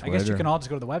if Twitter. I guess you can all just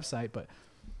go to the website, but.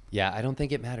 Yeah, I don't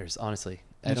think it matters. Honestly,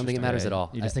 I don't think it matters at all.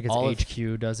 You just think it's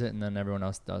HQ does it and then everyone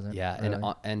else doesn't. Yeah,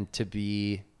 really? and to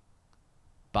be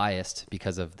biased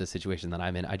because of the situation that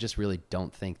I'm in, I just really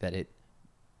don't think that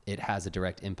it has a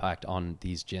direct impact on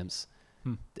these gyms.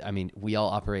 I mean, we all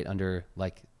operate under,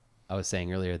 I was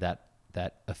saying earlier, that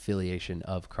affiliation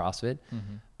of CrossFit,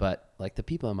 but the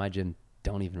people in my gym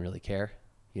don't even really care.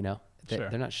 They're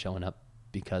not showing up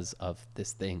because of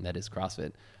this thing that is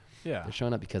CrossFit. Yeah. They're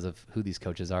showing up because of who these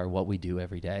coaches are, what we do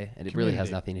every day, and it really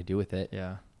has nothing to do with it.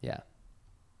 Yeah. Yeah.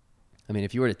 I mean,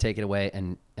 if you were to take it away,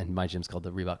 and my gym's called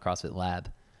the Reebok CrossFit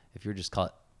Lab, if you were just call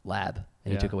it Lab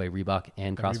and you took away Reebok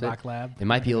and the CrossFit, Reebok Lab, it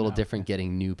might be a little different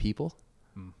getting new people,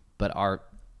 but our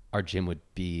gym would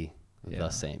be the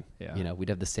same. Yeah. We'd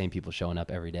have the same people showing up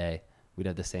every day. We'd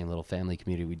have the same little family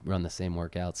community. We'd run the same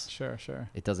workouts. Sure.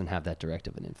 It doesn't have that direct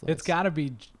of an influence. It's got to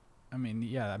be. I mean,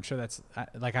 yeah, I'm sure that's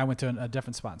I went to a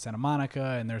different spot in Santa Monica,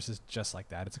 and there's just like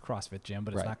that. It's a CrossFit gym,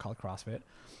 but it's not called CrossFit.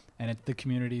 And the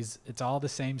communities, it's all the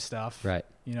same stuff. Right.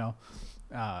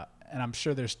 And I'm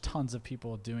sure there's tons of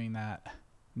people doing that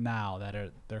now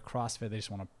that they're CrossFit. They just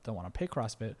don't want to pay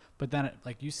CrossFit. But then,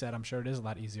 like you said, I'm sure it is a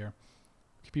lot easier.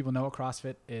 People know what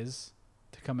CrossFit is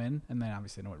to come in, and then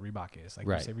obviously know what Reebok is.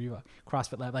 You say Reebok,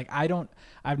 CrossFit Lab.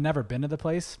 I've never been to the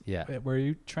place where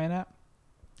you train at.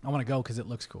 I want to go because it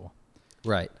looks cool.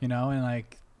 Right. And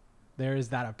there is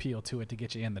that appeal to it to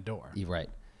get you in the door. You're right.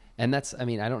 And I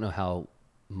don't know how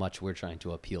much we're trying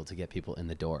to appeal to get people in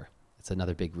the door. It's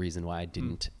another big reason why I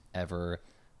didn't ever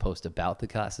post about the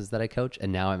classes that I coach.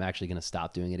 And now I'm actually going to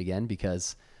stop doing it again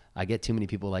because I get too many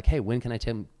people hey, when can I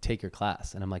take your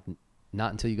class? And I'm like,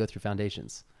 not until you go through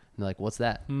foundations. And they're like, what's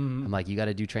that? I'm like, you got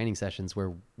to do training sessions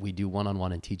where we do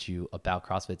one-on-one and teach you about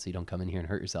CrossFit so you don't come in here and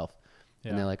hurt yourself.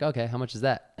 And they're like, okay, how much is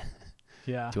that?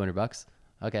 Yeah. $200.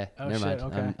 Okay. Never mind.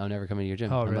 Okay. I'm never coming to your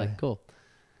gym. Oh, I'm really? like, cool.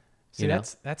 See,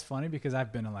 that's funny because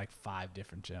I've been in like 5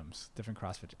 different gyms, different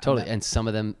CrossFit gyms. Totally. And some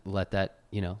of them let that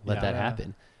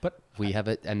happen. But we have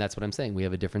it. And that's what I'm saying. We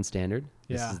have a different standard.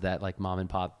 This Yeah. is that like mom and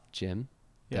pop gym.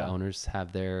 The owners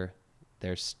have their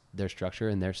structure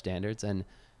and their standards, and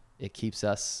it keeps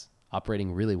us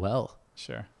operating really well.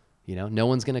 Sure. No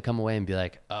one's going to come away and be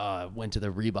like, oh, I went to the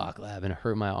Reebok lab and it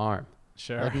hurt my arm.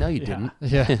 Sure. Like, no, you didn't.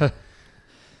 Yeah.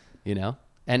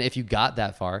 And if you got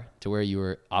that far to where you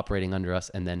were operating under us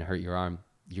and then hurt your arm,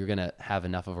 you're going to have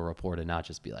enough of a rapport to not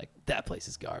just be like, that place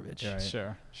is garbage. Right.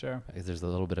 Sure. Because there's a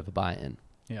little bit of a buy-in.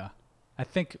 Yeah. I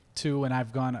think too, when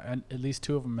I've gone, at least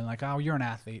 2 of them been like, oh, you're an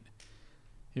athlete,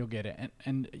 you'll get it.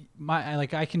 And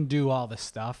I can do all this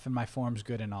stuff and my form's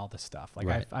good in all this stuff. Like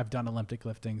Right. I've done Olympic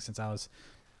lifting since I was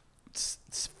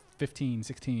 15,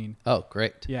 16. Oh,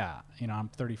 great. Yeah. I'm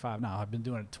 35 now. I've been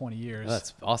doing it 20 years. Oh,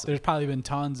 that's awesome. There's probably been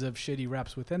tons of shitty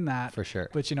reps within that. For sure.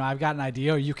 But I've got an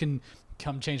idea, or you can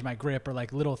come change my grip, or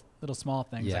like little small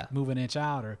things, like move an inch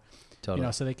out, or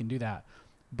Totally. so they can do that.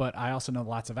 But I also know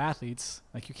lots of athletes.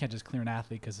 Like you can't just clear an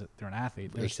athlete because they're an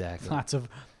athlete. There's Exactly. lots of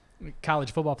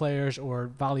college football players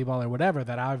or volleyball or whatever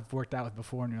that I've worked out with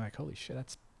before, and you're like, holy shit,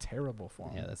 that's terrible for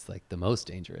them. Yeah, that's like the most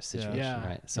dangerous situation, Yeah.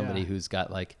 right? Somebody who's got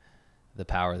like the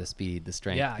power, the speed, the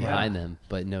strength behind them,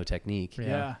 but no technique.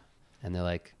 Yeah. And they're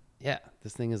like, yeah,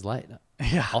 this thing is light.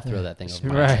 Yeah. I'll throw that thing over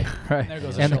my Right. head. Right. There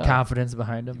goes And a the shot. confidence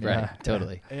behind them. Right. Yeah.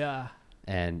 Totally. Yeah.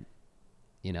 And,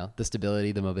 the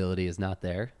stability, the mobility is not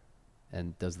there.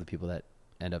 And those are the people that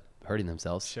end up hurting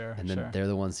themselves. Sure, And then sure. they're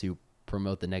the ones who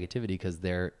promote the negativity because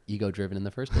they're ego driven in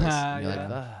the first place. And you're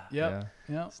like, Yep.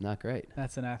 it's not great.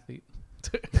 That's an athlete.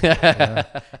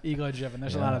 Yeah. Ego driven.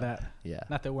 There's a lot of that. Yeah.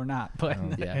 Not that we're not, but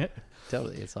Yeah.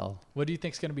 Totally. It's all. What do you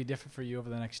think is going to be different for you over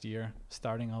the next year,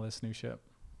 starting all this new shit?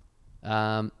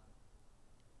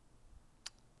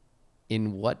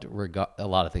 In what regard? A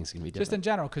lot of things can be different. Just in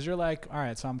general, because you're like, all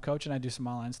right, so I'm coaching, I do some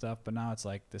online stuff, but now it's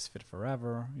like this fit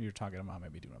forever. You're talking about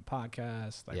maybe doing a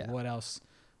podcast. Like, what else?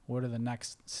 What are the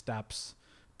next steps,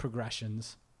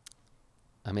 progressions?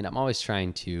 I mean, I'm always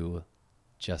trying to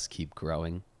just keep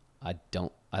growing. I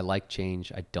like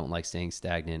change. I don't like staying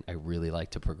stagnant. I really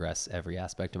like to progress every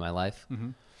aspect of my life.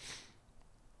 Mm-hmm.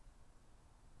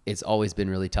 It's always been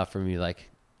really tough for me. Like,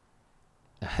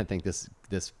 I think this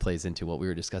plays into what we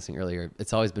were discussing earlier.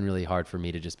 It's always been really hard for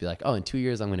me to just be like, oh, in 2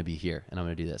 years, I'm going to be here and I'm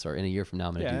going to do this. Or in a year from now,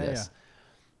 I'm going to do this.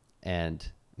 Yeah.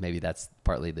 And maybe that's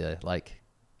partly the, like,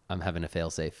 I'm having a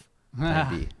fail-safe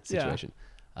plan B situation.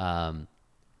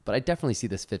 But I definitely see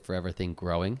this Fit Forever thing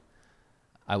growing.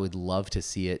 I would love to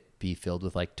see it be filled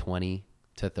with like 20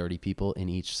 to 30 people in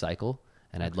each cycle.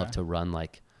 And I'd love to run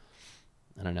like,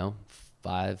 I don't know,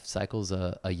 5 cycles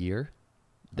a year.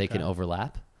 They can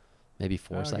overlap, maybe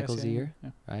 4 cycles a year,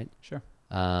 right? Sure.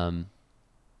 That'd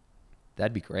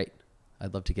be great.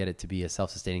 I'd love to get it to be a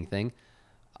self-sustaining thing.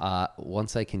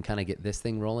 Once I can kind of get this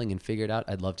thing rolling and figure it out,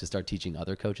 I'd love to start teaching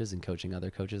other coaches and coaching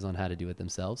other coaches on how to do it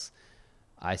themselves.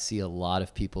 I see a lot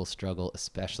of people struggle,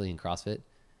 especially in CrossFit,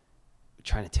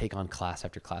 trying to take on class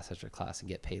after class after class and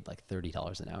get paid like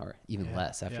 $30 an hour, even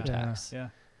less after tax. Yeah.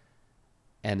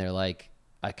 And they're like,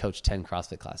 I coached 10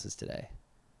 CrossFit classes today.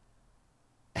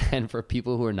 And for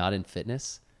people who are not in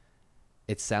fitness,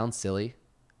 it sounds silly,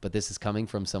 but this is coming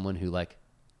from someone who like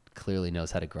clearly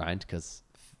knows how to grind because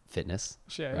fitness,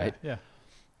 right? Yeah.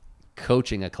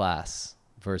 Coaching a class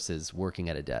versus working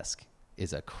at a desk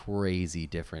is a crazy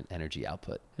different energy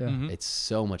output. Yeah. Mm-hmm. It's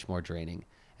so much more draining.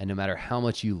 And no matter how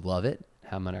much you love it,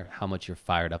 no matter how much you're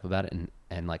fired up about it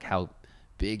and like how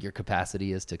big your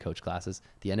capacity is to coach classes,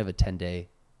 at the end of a 10-day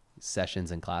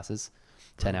sessions and classes,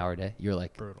 10-hour day, you're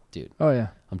like, dude, Oh yeah.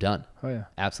 I'm done. Oh yeah.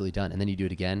 Absolutely done. And then you do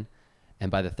it again.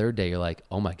 And by the 3rd day, you're like,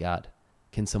 oh my God,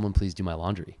 can someone please do my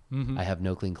laundry? Mm-hmm. I have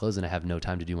no clean clothes and I have no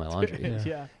time to do my laundry.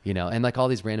 Yeah. And like all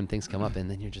these random things come up and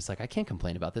then you're just like, I can't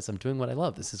complain about this. I'm doing what I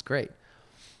love. This is great.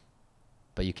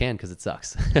 But you can, because it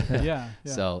sucks. Yeah.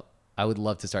 So I would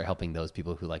love to start helping those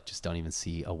people who like just don't even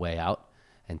see a way out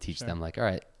and teach them like, all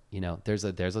right, there's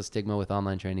a stigma with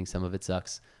online training. Some of it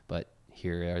sucks, but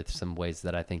here are some ways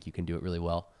that I think you can do it really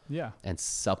well. Yeah. And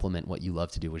supplement what you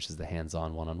love to do, which is the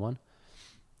hands-on one-on-one.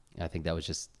 And I think that's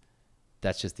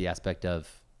just the aspect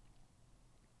of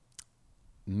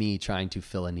me trying to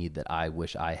fill a need that I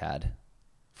wish I had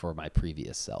for my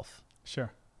previous self.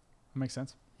 Sure. That makes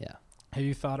sense. Yeah. Have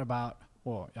you thought about,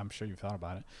 well, I'm sure you've thought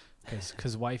about it,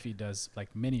 Because wifey does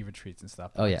like mini retreats and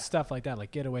stuff. Oh, like yeah. Stuff like that,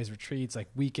 like getaways, retreats, like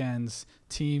weekends,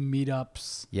 team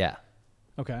meetups. Yeah.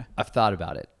 Okay. I've thought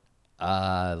about it.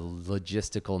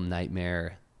 Logistical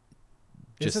nightmare.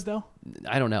 Is it though?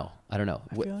 I don't know. I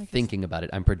feel like Thinking about it,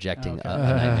 I'm projecting Okay. a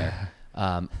nightmare.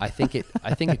 I think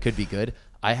it could be good.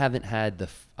 I haven't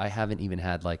even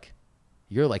had like,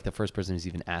 you're like the first person who's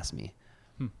even asked me.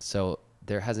 So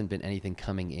there hasn't been anything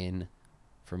coming in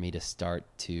for me to start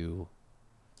to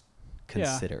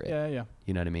consider it. Yeah.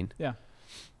 You know what I mean? Yeah.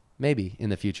 Maybe in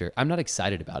the future. I'm not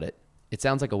excited about it. It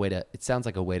sounds like a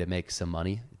way to make some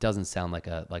money. It doesn't sound like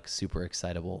a super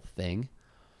excitable thing.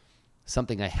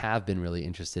 Something I have been really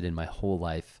interested in my whole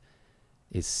life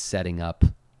is setting up.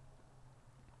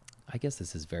 I guess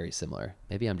this is very similar.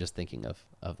 Maybe I'm just thinking of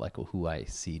like who I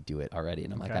see do it already,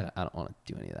 and I'm like, I don't want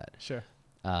to do any of that. Sure.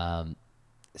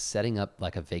 Setting up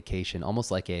like a vacation,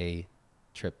 almost like a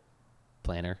trip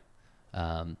planner.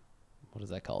 What is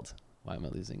that called? Why am I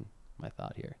losing my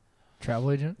thought here?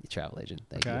 Travel agent. Travel agent.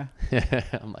 Thank Okay.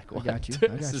 you. I'm like, what? I got you.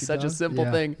 This is such a simple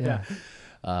thing. Yeah.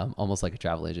 Almost like a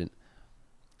travel agent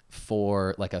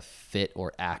for like a fit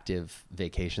or active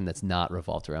vacation that's not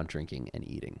revolved around drinking and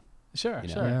eating. Sure. You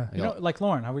know? Sure. Yeah. You know, like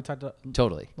Lauren, how we talked to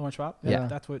Totally. Lauren Schwab. Yeah.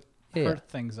 That's what Yeah. her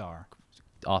things are.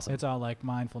 Awesome. It's all like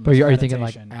mindfulness. But are you thinking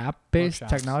like meditation, app-based,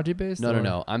 workshops. technology-based?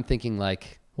 No. I'm thinking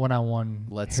like, One-on-one.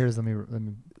 Let's- Let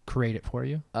me create it for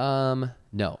you.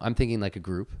 no, I'm thinking like a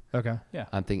group. Okay. Yeah.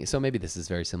 I'm thinking, so maybe this is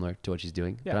very similar to what she's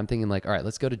doing, Yeah. but I'm thinking like, all right,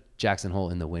 let's go to Jackson Hole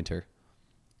in the winter.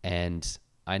 And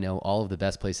I know all of the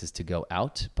best places to go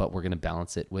out, but we're going to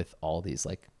balance it with all these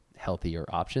like healthier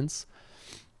options.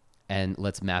 And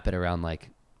let's map it around like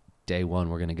day one,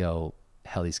 we're going to go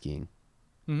heli skiing.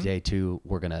 Mhm. Day two,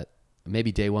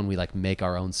 maybe day one, we like make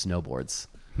our own snowboards.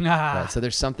 Ah, Right? So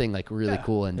there's something like really Yeah.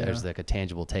 cool and Yeah. there's like a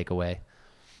tangible takeaway.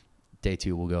 Day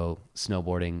two, we'll go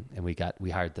snowboarding, and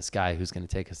we hired this guy who's going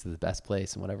to take us to the best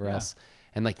place and whatever Yeah. else.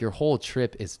 And like your whole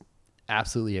trip is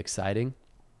absolutely exciting,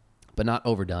 but not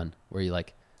overdone, where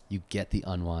you get the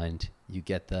unwind, you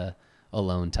get the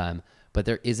alone time, but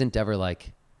there isn't ever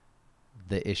like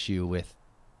the issue with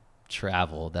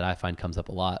travel that I find comes up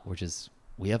a lot, which is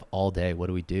we have all day. What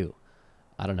do we do?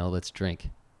 I don't know. Let's drink.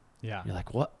 yeah. You're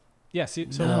like, what? Yeah. See,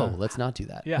 so No, let's not do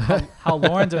that. yeah, how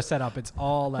Lauren's are set up, it's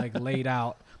all like laid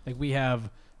out. Like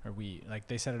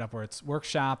they set it up where it's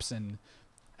workshops and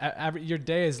your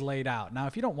day is laid out. Now,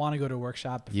 if you don't want to go to a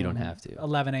workshop, You don't from have to.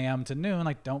 11 a.m. to noon,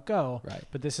 like don't go. Right.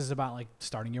 But this is about like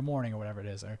starting your morning or whatever it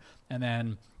is, and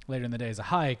then later in the day is a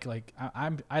hike. Like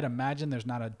I'd imagine there's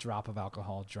not a drop of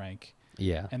alcohol drank,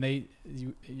 Yeah. and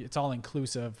it's all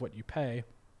inclusive what you pay.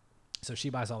 So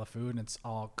she buys all the food and it's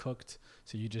all cooked.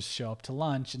 So you just show up to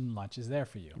lunch and lunch is there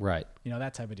for you. Right. You know,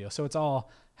 that type of deal. So it's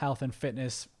all health and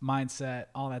fitness, mindset,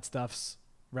 all that stuff's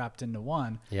wrapped into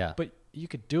one. Yeah. But you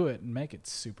could do it and make it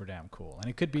super damn cool. And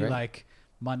it could be Great. like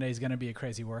Monday's going to be a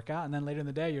crazy workout. And then later in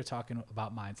the day, you're talking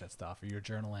about mindset stuff or you're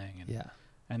journaling. And, Yeah.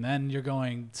 and then you're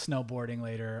going snowboarding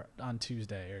later on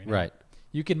Tuesday. Or, Right.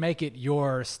 You can make it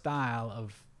your style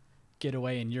of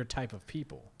getaway and your type of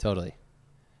people. Totally.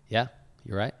 Yeah.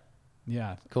 You're right.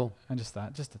 Yeah. Cool. I just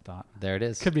thought, just a thought. There it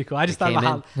is. Could be cool. I just It thought came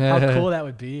about in. how cool that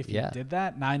would be if Yeah. you did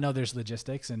that. Now I know there's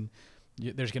logistics and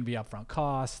there's going to be upfront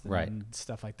costs and Right.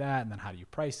 stuff like that. And then how do you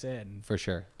price it? And For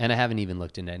sure. And I haven't even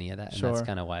looked into any of that. And that's Sure.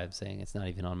 kind of why I'm saying it's not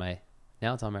even on my,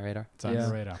 now it's on my radar. it's on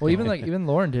your radar. Well, even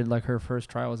Lauren did like her first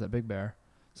trial was at Big Bear.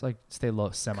 It's like stay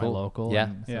semi-local. Yeah.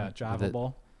 and Yeah, so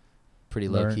drivable. Pretty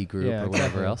low key group or whatever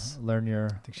exactly. else. Learn your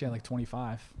I think she had like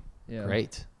 25. yeah.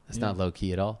 Great. That's Yeah. not low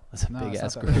key at all. That's a No, big it's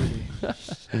ass not group. that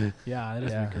big. Yeah, it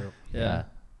is Yeah. a big group. Yeah.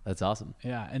 That's awesome.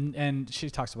 Yeah, and she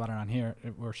talks about it on here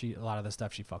where a lot of the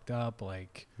stuff she fucked up,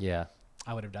 like Yeah.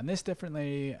 I would have done this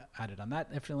differently, I'd have done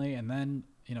that differently, and then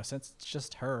since it's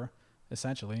just her,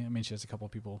 essentially. I mean, she has a couple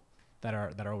of people that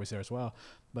are always there as well,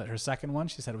 but her second one,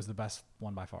 she said it was the best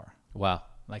one by far. Wow.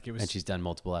 Like it was And she's done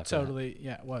multiple after that. totally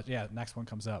next one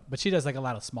comes up, but she does like a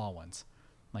lot of small ones,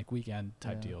 like weekend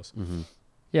type Yeah. deals. Mm-hmm.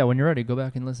 Yeah, when you're ready, go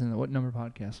back and listen to what number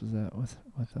podcast was that with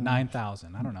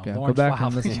 9,000. I don't know. Okay, Lauren go back Schwab.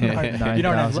 and listen to You don't have-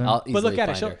 9,000. I'll but easily look at it.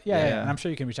 find She'll, her. yeah, Yeah. and I'm sure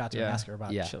you can reach out to her and Yeah. ask her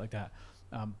about Yeah. shit like that.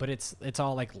 But it's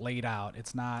all like laid out.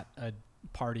 It's not a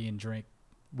party and drink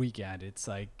weekend. It's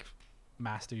like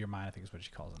master your mind, I think is what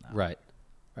she calls it now. Right.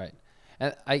 Right.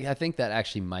 And I think that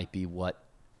actually might be what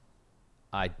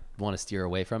I want to steer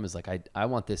away from is like, I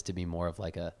want this to be more of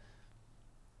like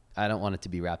I don't want it to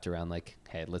be wrapped around like,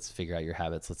 hey, let's figure out your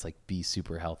habits. Let's like be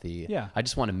super healthy. Yeah. I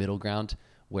just want a middle ground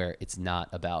where it's not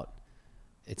about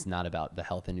the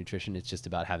health and nutrition. It's just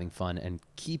about having fun and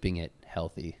keeping it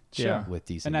healthy. Sure. With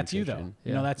decent And that's you though. nutrition.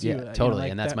 You know, that's Yeah, you. totally.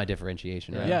 like and that's that- my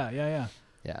differentiation. Right? Yeah.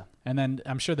 Yeah. And then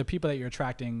I'm sure the people that you're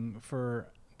attracting for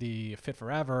the Fit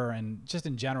Forever and just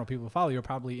in general, people who follow you are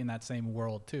probably in that same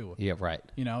world too. Yeah, right.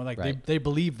 You know, like Right. they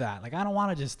believe that. Like, I don't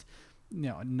want to just,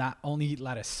 not only eat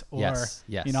lettuce, or, Yes.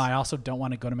 I also don't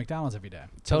want to go to McDonald's every day.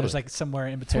 So Totally. there's like somewhere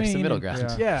in between. There's the middle and-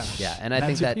 ground. Yeah. Yeah, and I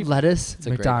think That's what that people- Lettuce, it's a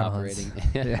great McDonald's.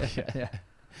 operating. yeah.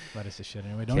 Lettuce is shit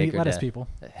anyway. Don't Cake eat or lettuce, death. people.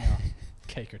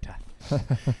 Cake or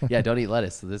death. Yeah, don't eat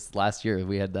lettuce. So this last year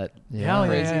we had that Yeah,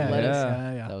 crazy yeah, lettuce.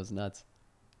 yeah. That was nuts.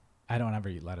 I don't ever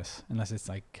eat lettuce unless it's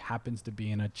like happens to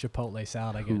be in a Chipotle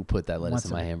salad. I Who get put that lettuce once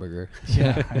in a my week. hamburger?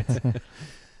 Yeah,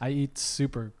 I eat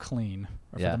super clean,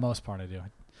 or Yeah. for the most part I do,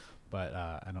 but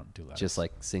I don't do lettuce. Just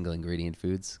like single ingredient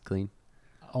foods, clean.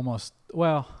 almost.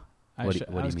 Well, What do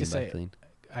I you was mean gonna by say clean?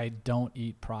 I don't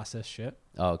eat processed shit.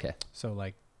 Oh, okay. So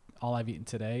like all I've eaten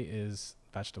today is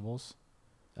vegetables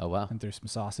Oh, wow. and threw some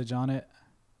sausage on it,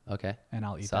 Okay. and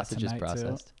I'll eat Sausage that is tonight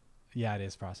processed. too. Yeah, it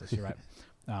is processed. You're right.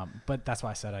 But that's why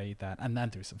I said I eat that, and then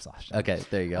threw some sausage. Okay,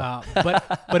 there you go.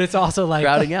 But it's also like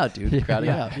Crowding out, dude. Crowding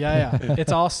out. yeah.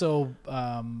 It's also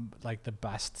like the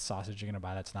best sausage you're gonna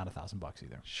buy. That's not $1,000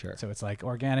 either. Sure. So it's like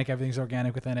organic. Everything's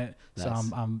organic within it. So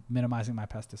Nice. I'm minimizing my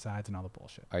pesticides and all the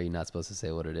bullshit. Are you not supposed to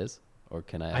say what it is? Or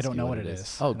can I ask I don't you know what it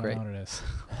is. Oh, I don't great. know what it is.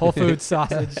 Whole Foods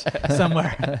sausage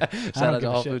somewhere. I Shout don't out give to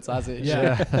a Whole shit. Food Sausage.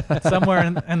 Yeah, somewhere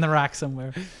in the rack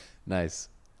somewhere. Nice.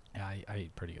 Yeah, I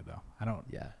eat pretty good though. I don't.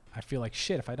 Yeah. I feel like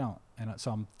shit if I don't, and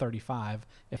so I'm 35.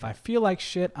 If I feel like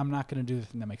shit, I'm not gonna do the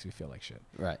thing that makes me feel like shit.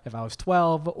 Right. If I was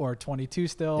 12 or 22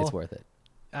 still, It's worth it.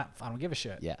 I don't give a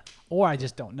shit. Yeah. Or I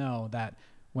just don't know that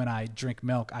when I drink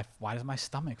milk, why does my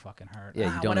stomach fucking hurt?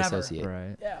 Yeah, you don't whatever. associate.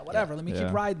 Right. Yeah, whatever. Let me keep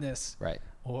Yeah. riding this. Right.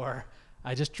 Or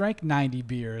I just drank 90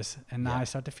 beers and now Yeah. I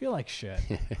start to feel like shit.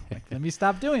 Like, let me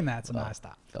stop doing that. So now Well. I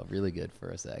stop. Felt really good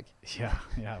for a sec.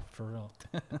 Yeah, for real.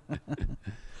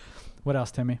 What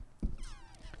else, Timmy?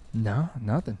 No,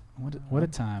 nothing. What a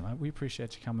time. We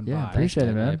appreciate you coming Yeah, by. appreciate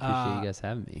it, man. I man. appreciate you guys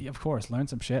having me. Yeah, of course, learn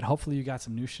some shit. Hopefully you got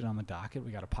some new shit on the docket.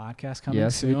 We got a podcast coming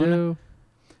Yes, soon. we do.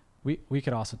 We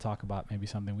could also talk about maybe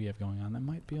something we have going on that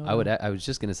might be. I was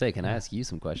just gonna say, can I ask you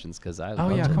some questions? Because I. Oh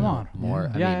love yeah, to come know on. More.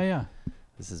 I mean, Yeah.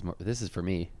 This is for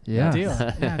me. Yeah. Deal.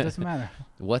 Yeah, it doesn't matter.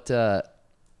 What?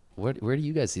 Where do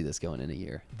you guys see this going in a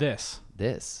year? This.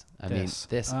 I mean, This.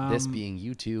 this being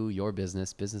you two, your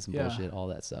business and Yeah. bullshit, all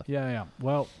that stuff. Yeah.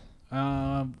 Well,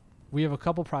 we have a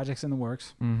couple projects in the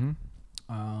works.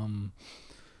 Mm-hmm.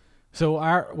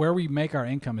 So where we make our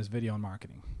income is video and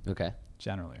marketing, Okay.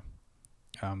 generally.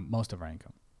 Most of our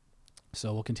income.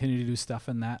 So we'll continue to do stuff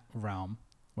in that realm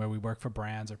where we work for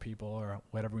brands or people or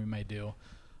whatever we may do.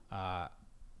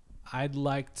 I'd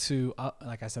like to,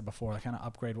 like I said before, kind of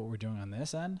upgrade what we're doing on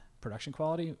this end, production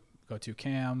quality. Go to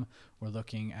Cam. We're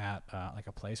looking at like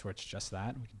a place where it's just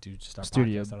that. We can do just our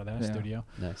Studio. podcast out of there. Yeah. Studio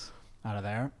Nice. out of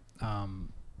there.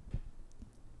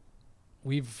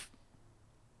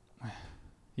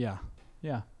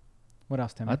 Yeah. What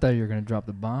else, Tim? I thought you were gonna drop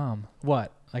the bomb.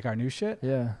 What? Like our new shit?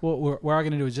 Yeah. What we're all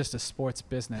gonna do is just a sports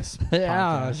business.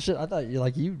 Yeah. podcast. Shit. I thought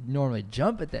you normally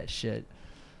jump at that shit.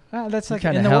 That's You like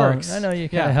kinda in the held, works. I know you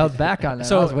kind of Yeah. held back on that.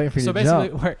 I was waiting for you so to basically,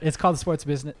 jump. it's called the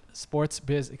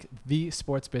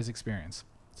Sports Biz Experience.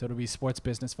 So it'll be sports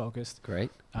business focused.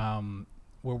 Great.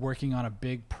 We're working on a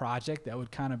big project that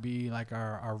would kind of be like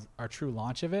our true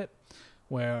launch of it,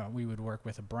 where we would work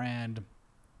with a brand,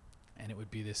 and it would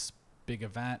be this big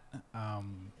event. I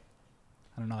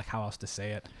don't know like how else to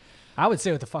say it. I would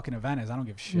say what the fucking event is. I don't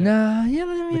give a shit. Nah, yeah, I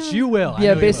mean, But you will. I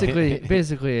Yeah, know you will.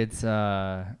 basically, it's.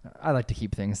 I like to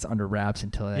keep things under wraps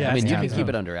until. It Yeah, I mean, actually you can happens. keep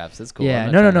it under wraps. That's cool. Yeah,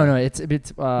 I'm not no. trying It's. we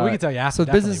can tell you after.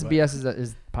 So Business definitely, BS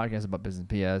is podcast about business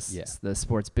BS. Yeah. It's the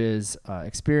sports biz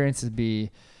experience is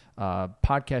be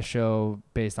podcast show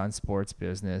based on sports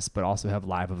business, but also have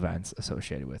live events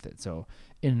associated with it. So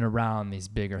in and around these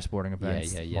bigger sporting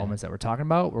events, yeah. moments that we're talking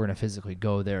about, we're gonna physically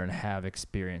go there and have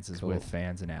experiences Cool. with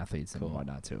fans and athletes Cool. and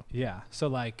whatnot too. Yeah. So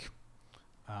like,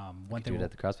 one to do thing. it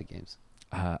at the CrossFit Games.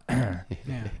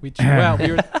 Yeah, we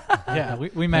were, yeah,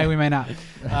 we may not.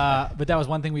 But that was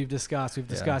one thing we've discussed. We've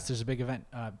discussed there's a big event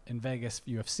in Vegas,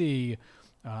 UFC.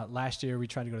 Last year we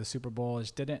tried to go to the Super Bowl. It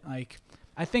just didn't like.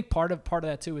 I think part of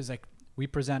that too is like we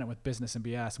present it with business and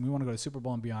BS, and we want to go to Super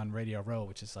Bowl and be on Radio Row,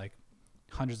 which is like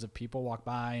hundreds of people walk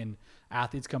by and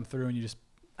athletes come through, and you just,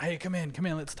 hey, come in,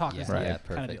 let's talk. Yeah, Let's right. do Yeah, that.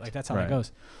 Kinda perfect. like that's how Right. that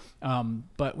goes.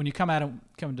 But when you come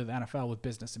to the NFL with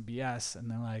business and BS,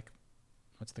 and they're like,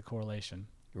 what's the correlation?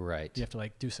 Right. You have to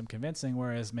like do some convincing,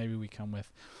 whereas maybe we come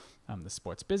with the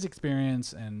sports biz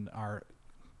experience and our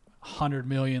 100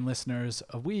 million listeners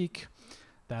a week.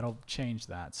 That'll change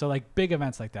that. So like big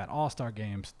events like that, all-star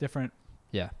games, different.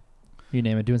 Yeah, you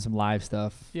name it, doing some live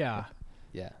stuff. Yeah.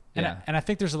 Yeah. And I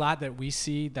think there's a lot that we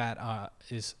see that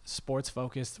is sports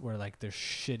focused, where like there's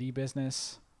shitty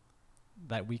business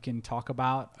that we can talk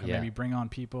about, or maybe bring on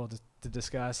people to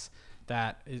discuss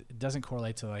that it doesn't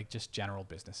correlate to like just general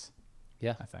business.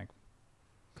 Yeah. I think.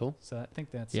 Cool. So I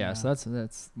think that's So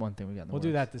that's one thing we got. In the we'll do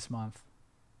works. that this month.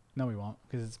 No, we won't,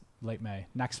 because it's late May.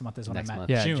 Next month is what Next I meant. month.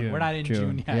 Yeah, June. We're not in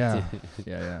June yet. Yeah,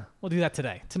 yeah. We'll do that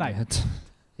tonight.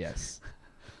 Yes.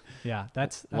 Yeah,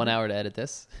 that's 1 hour to edit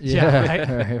this. Yeah,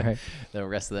 right? right. The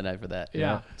rest of the night for that.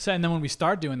 Yeah. So and then when we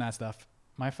start doing that stuff,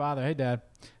 my father, hey Dad,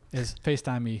 is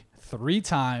FaceTime me 3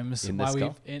 times In while this we've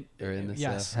call? Or in this,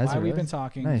 yes, Has while it we've been really?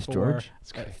 talking Nice, for George.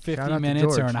 It's great. 50 Shout out to minutes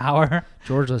or George. an hour.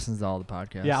 George listens to all the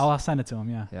podcasts. Yeah, I'll send it to him.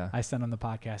 Yeah. Yeah. I send him the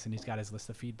podcast, and he's got his list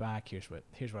of feedback. Here's what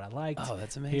I liked. Oh,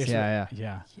 that's Here's amazing. Yeah, what-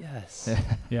 yeah, Yes.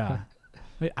 yeah.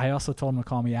 I also told him to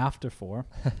call me after 4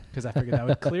 because I figured that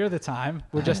would clear the time.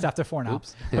 We're just after 4 now.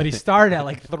 Oops. But he started at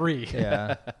like 3.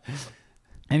 Yeah.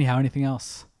 Anyhow, anything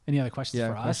else? Any other questions Yeah.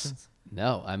 for us? Questions?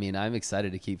 No, I mean, I'm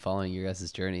excited to keep following your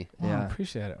guys' journey. Oh, I Yeah.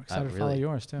 appreciate it. Excited to follow really-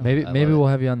 yours too. Maybe I maybe love it. we'll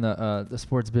have you on the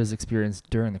sports biz experience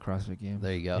during the CrossFit game.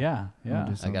 There you go. Yeah, yeah.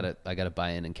 just- I gotta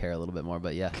buy in and care a little bit more,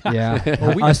 but yeah. Yeah.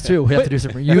 Well, we- Us too. We have to do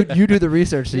some. You do the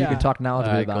research so you Yeah. can talk knowledgeably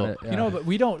Alright, about cool. it. Yeah. You know, but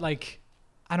we don't like.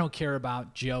 I don't care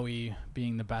about Joey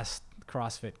being the best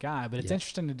CrossFit guy, but it's Yeah.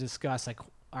 interesting to discuss. Like,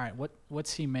 all right,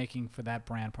 what's he making for that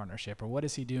brand partnership, or what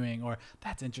is he doing? Or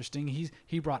that's interesting.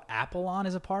 He brought Apple on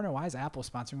as a partner. Why is Apple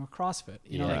sponsoring with CrossFit?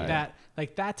 You know, Yeah. like that.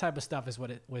 Like that type of stuff is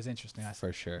what it was interesting. I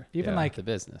For sure. Even Yeah. like The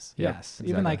business. Yep, yes,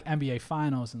 even like exactly. NBA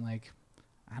finals and like.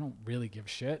 I don't really give a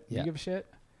shit. Yeah. You give a shit?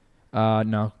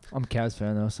 No, I'm a Cavs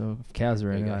fan though, so if Cavs are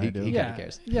There in you it, go. I He- do. he- Yeah, kinda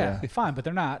cares. yeah, Yeah. fine, but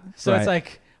they're not. So Right. it's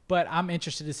like, but I'm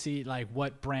interested to see like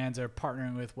what brands are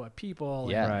partnering with what people,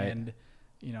 Yeah. and, Right. and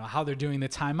you know how they're doing the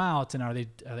timeouts, and are they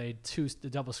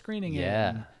double screening it, Yeah.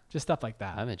 and just stuff like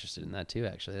that. I'm interested in that too,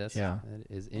 actually. That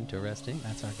is interesting.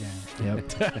 That's our game.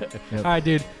 Yep. All right,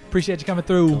 dude. Appreciate you coming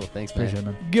through. Cool. Thanks, man. Appreciate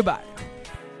it, man. Goodbye.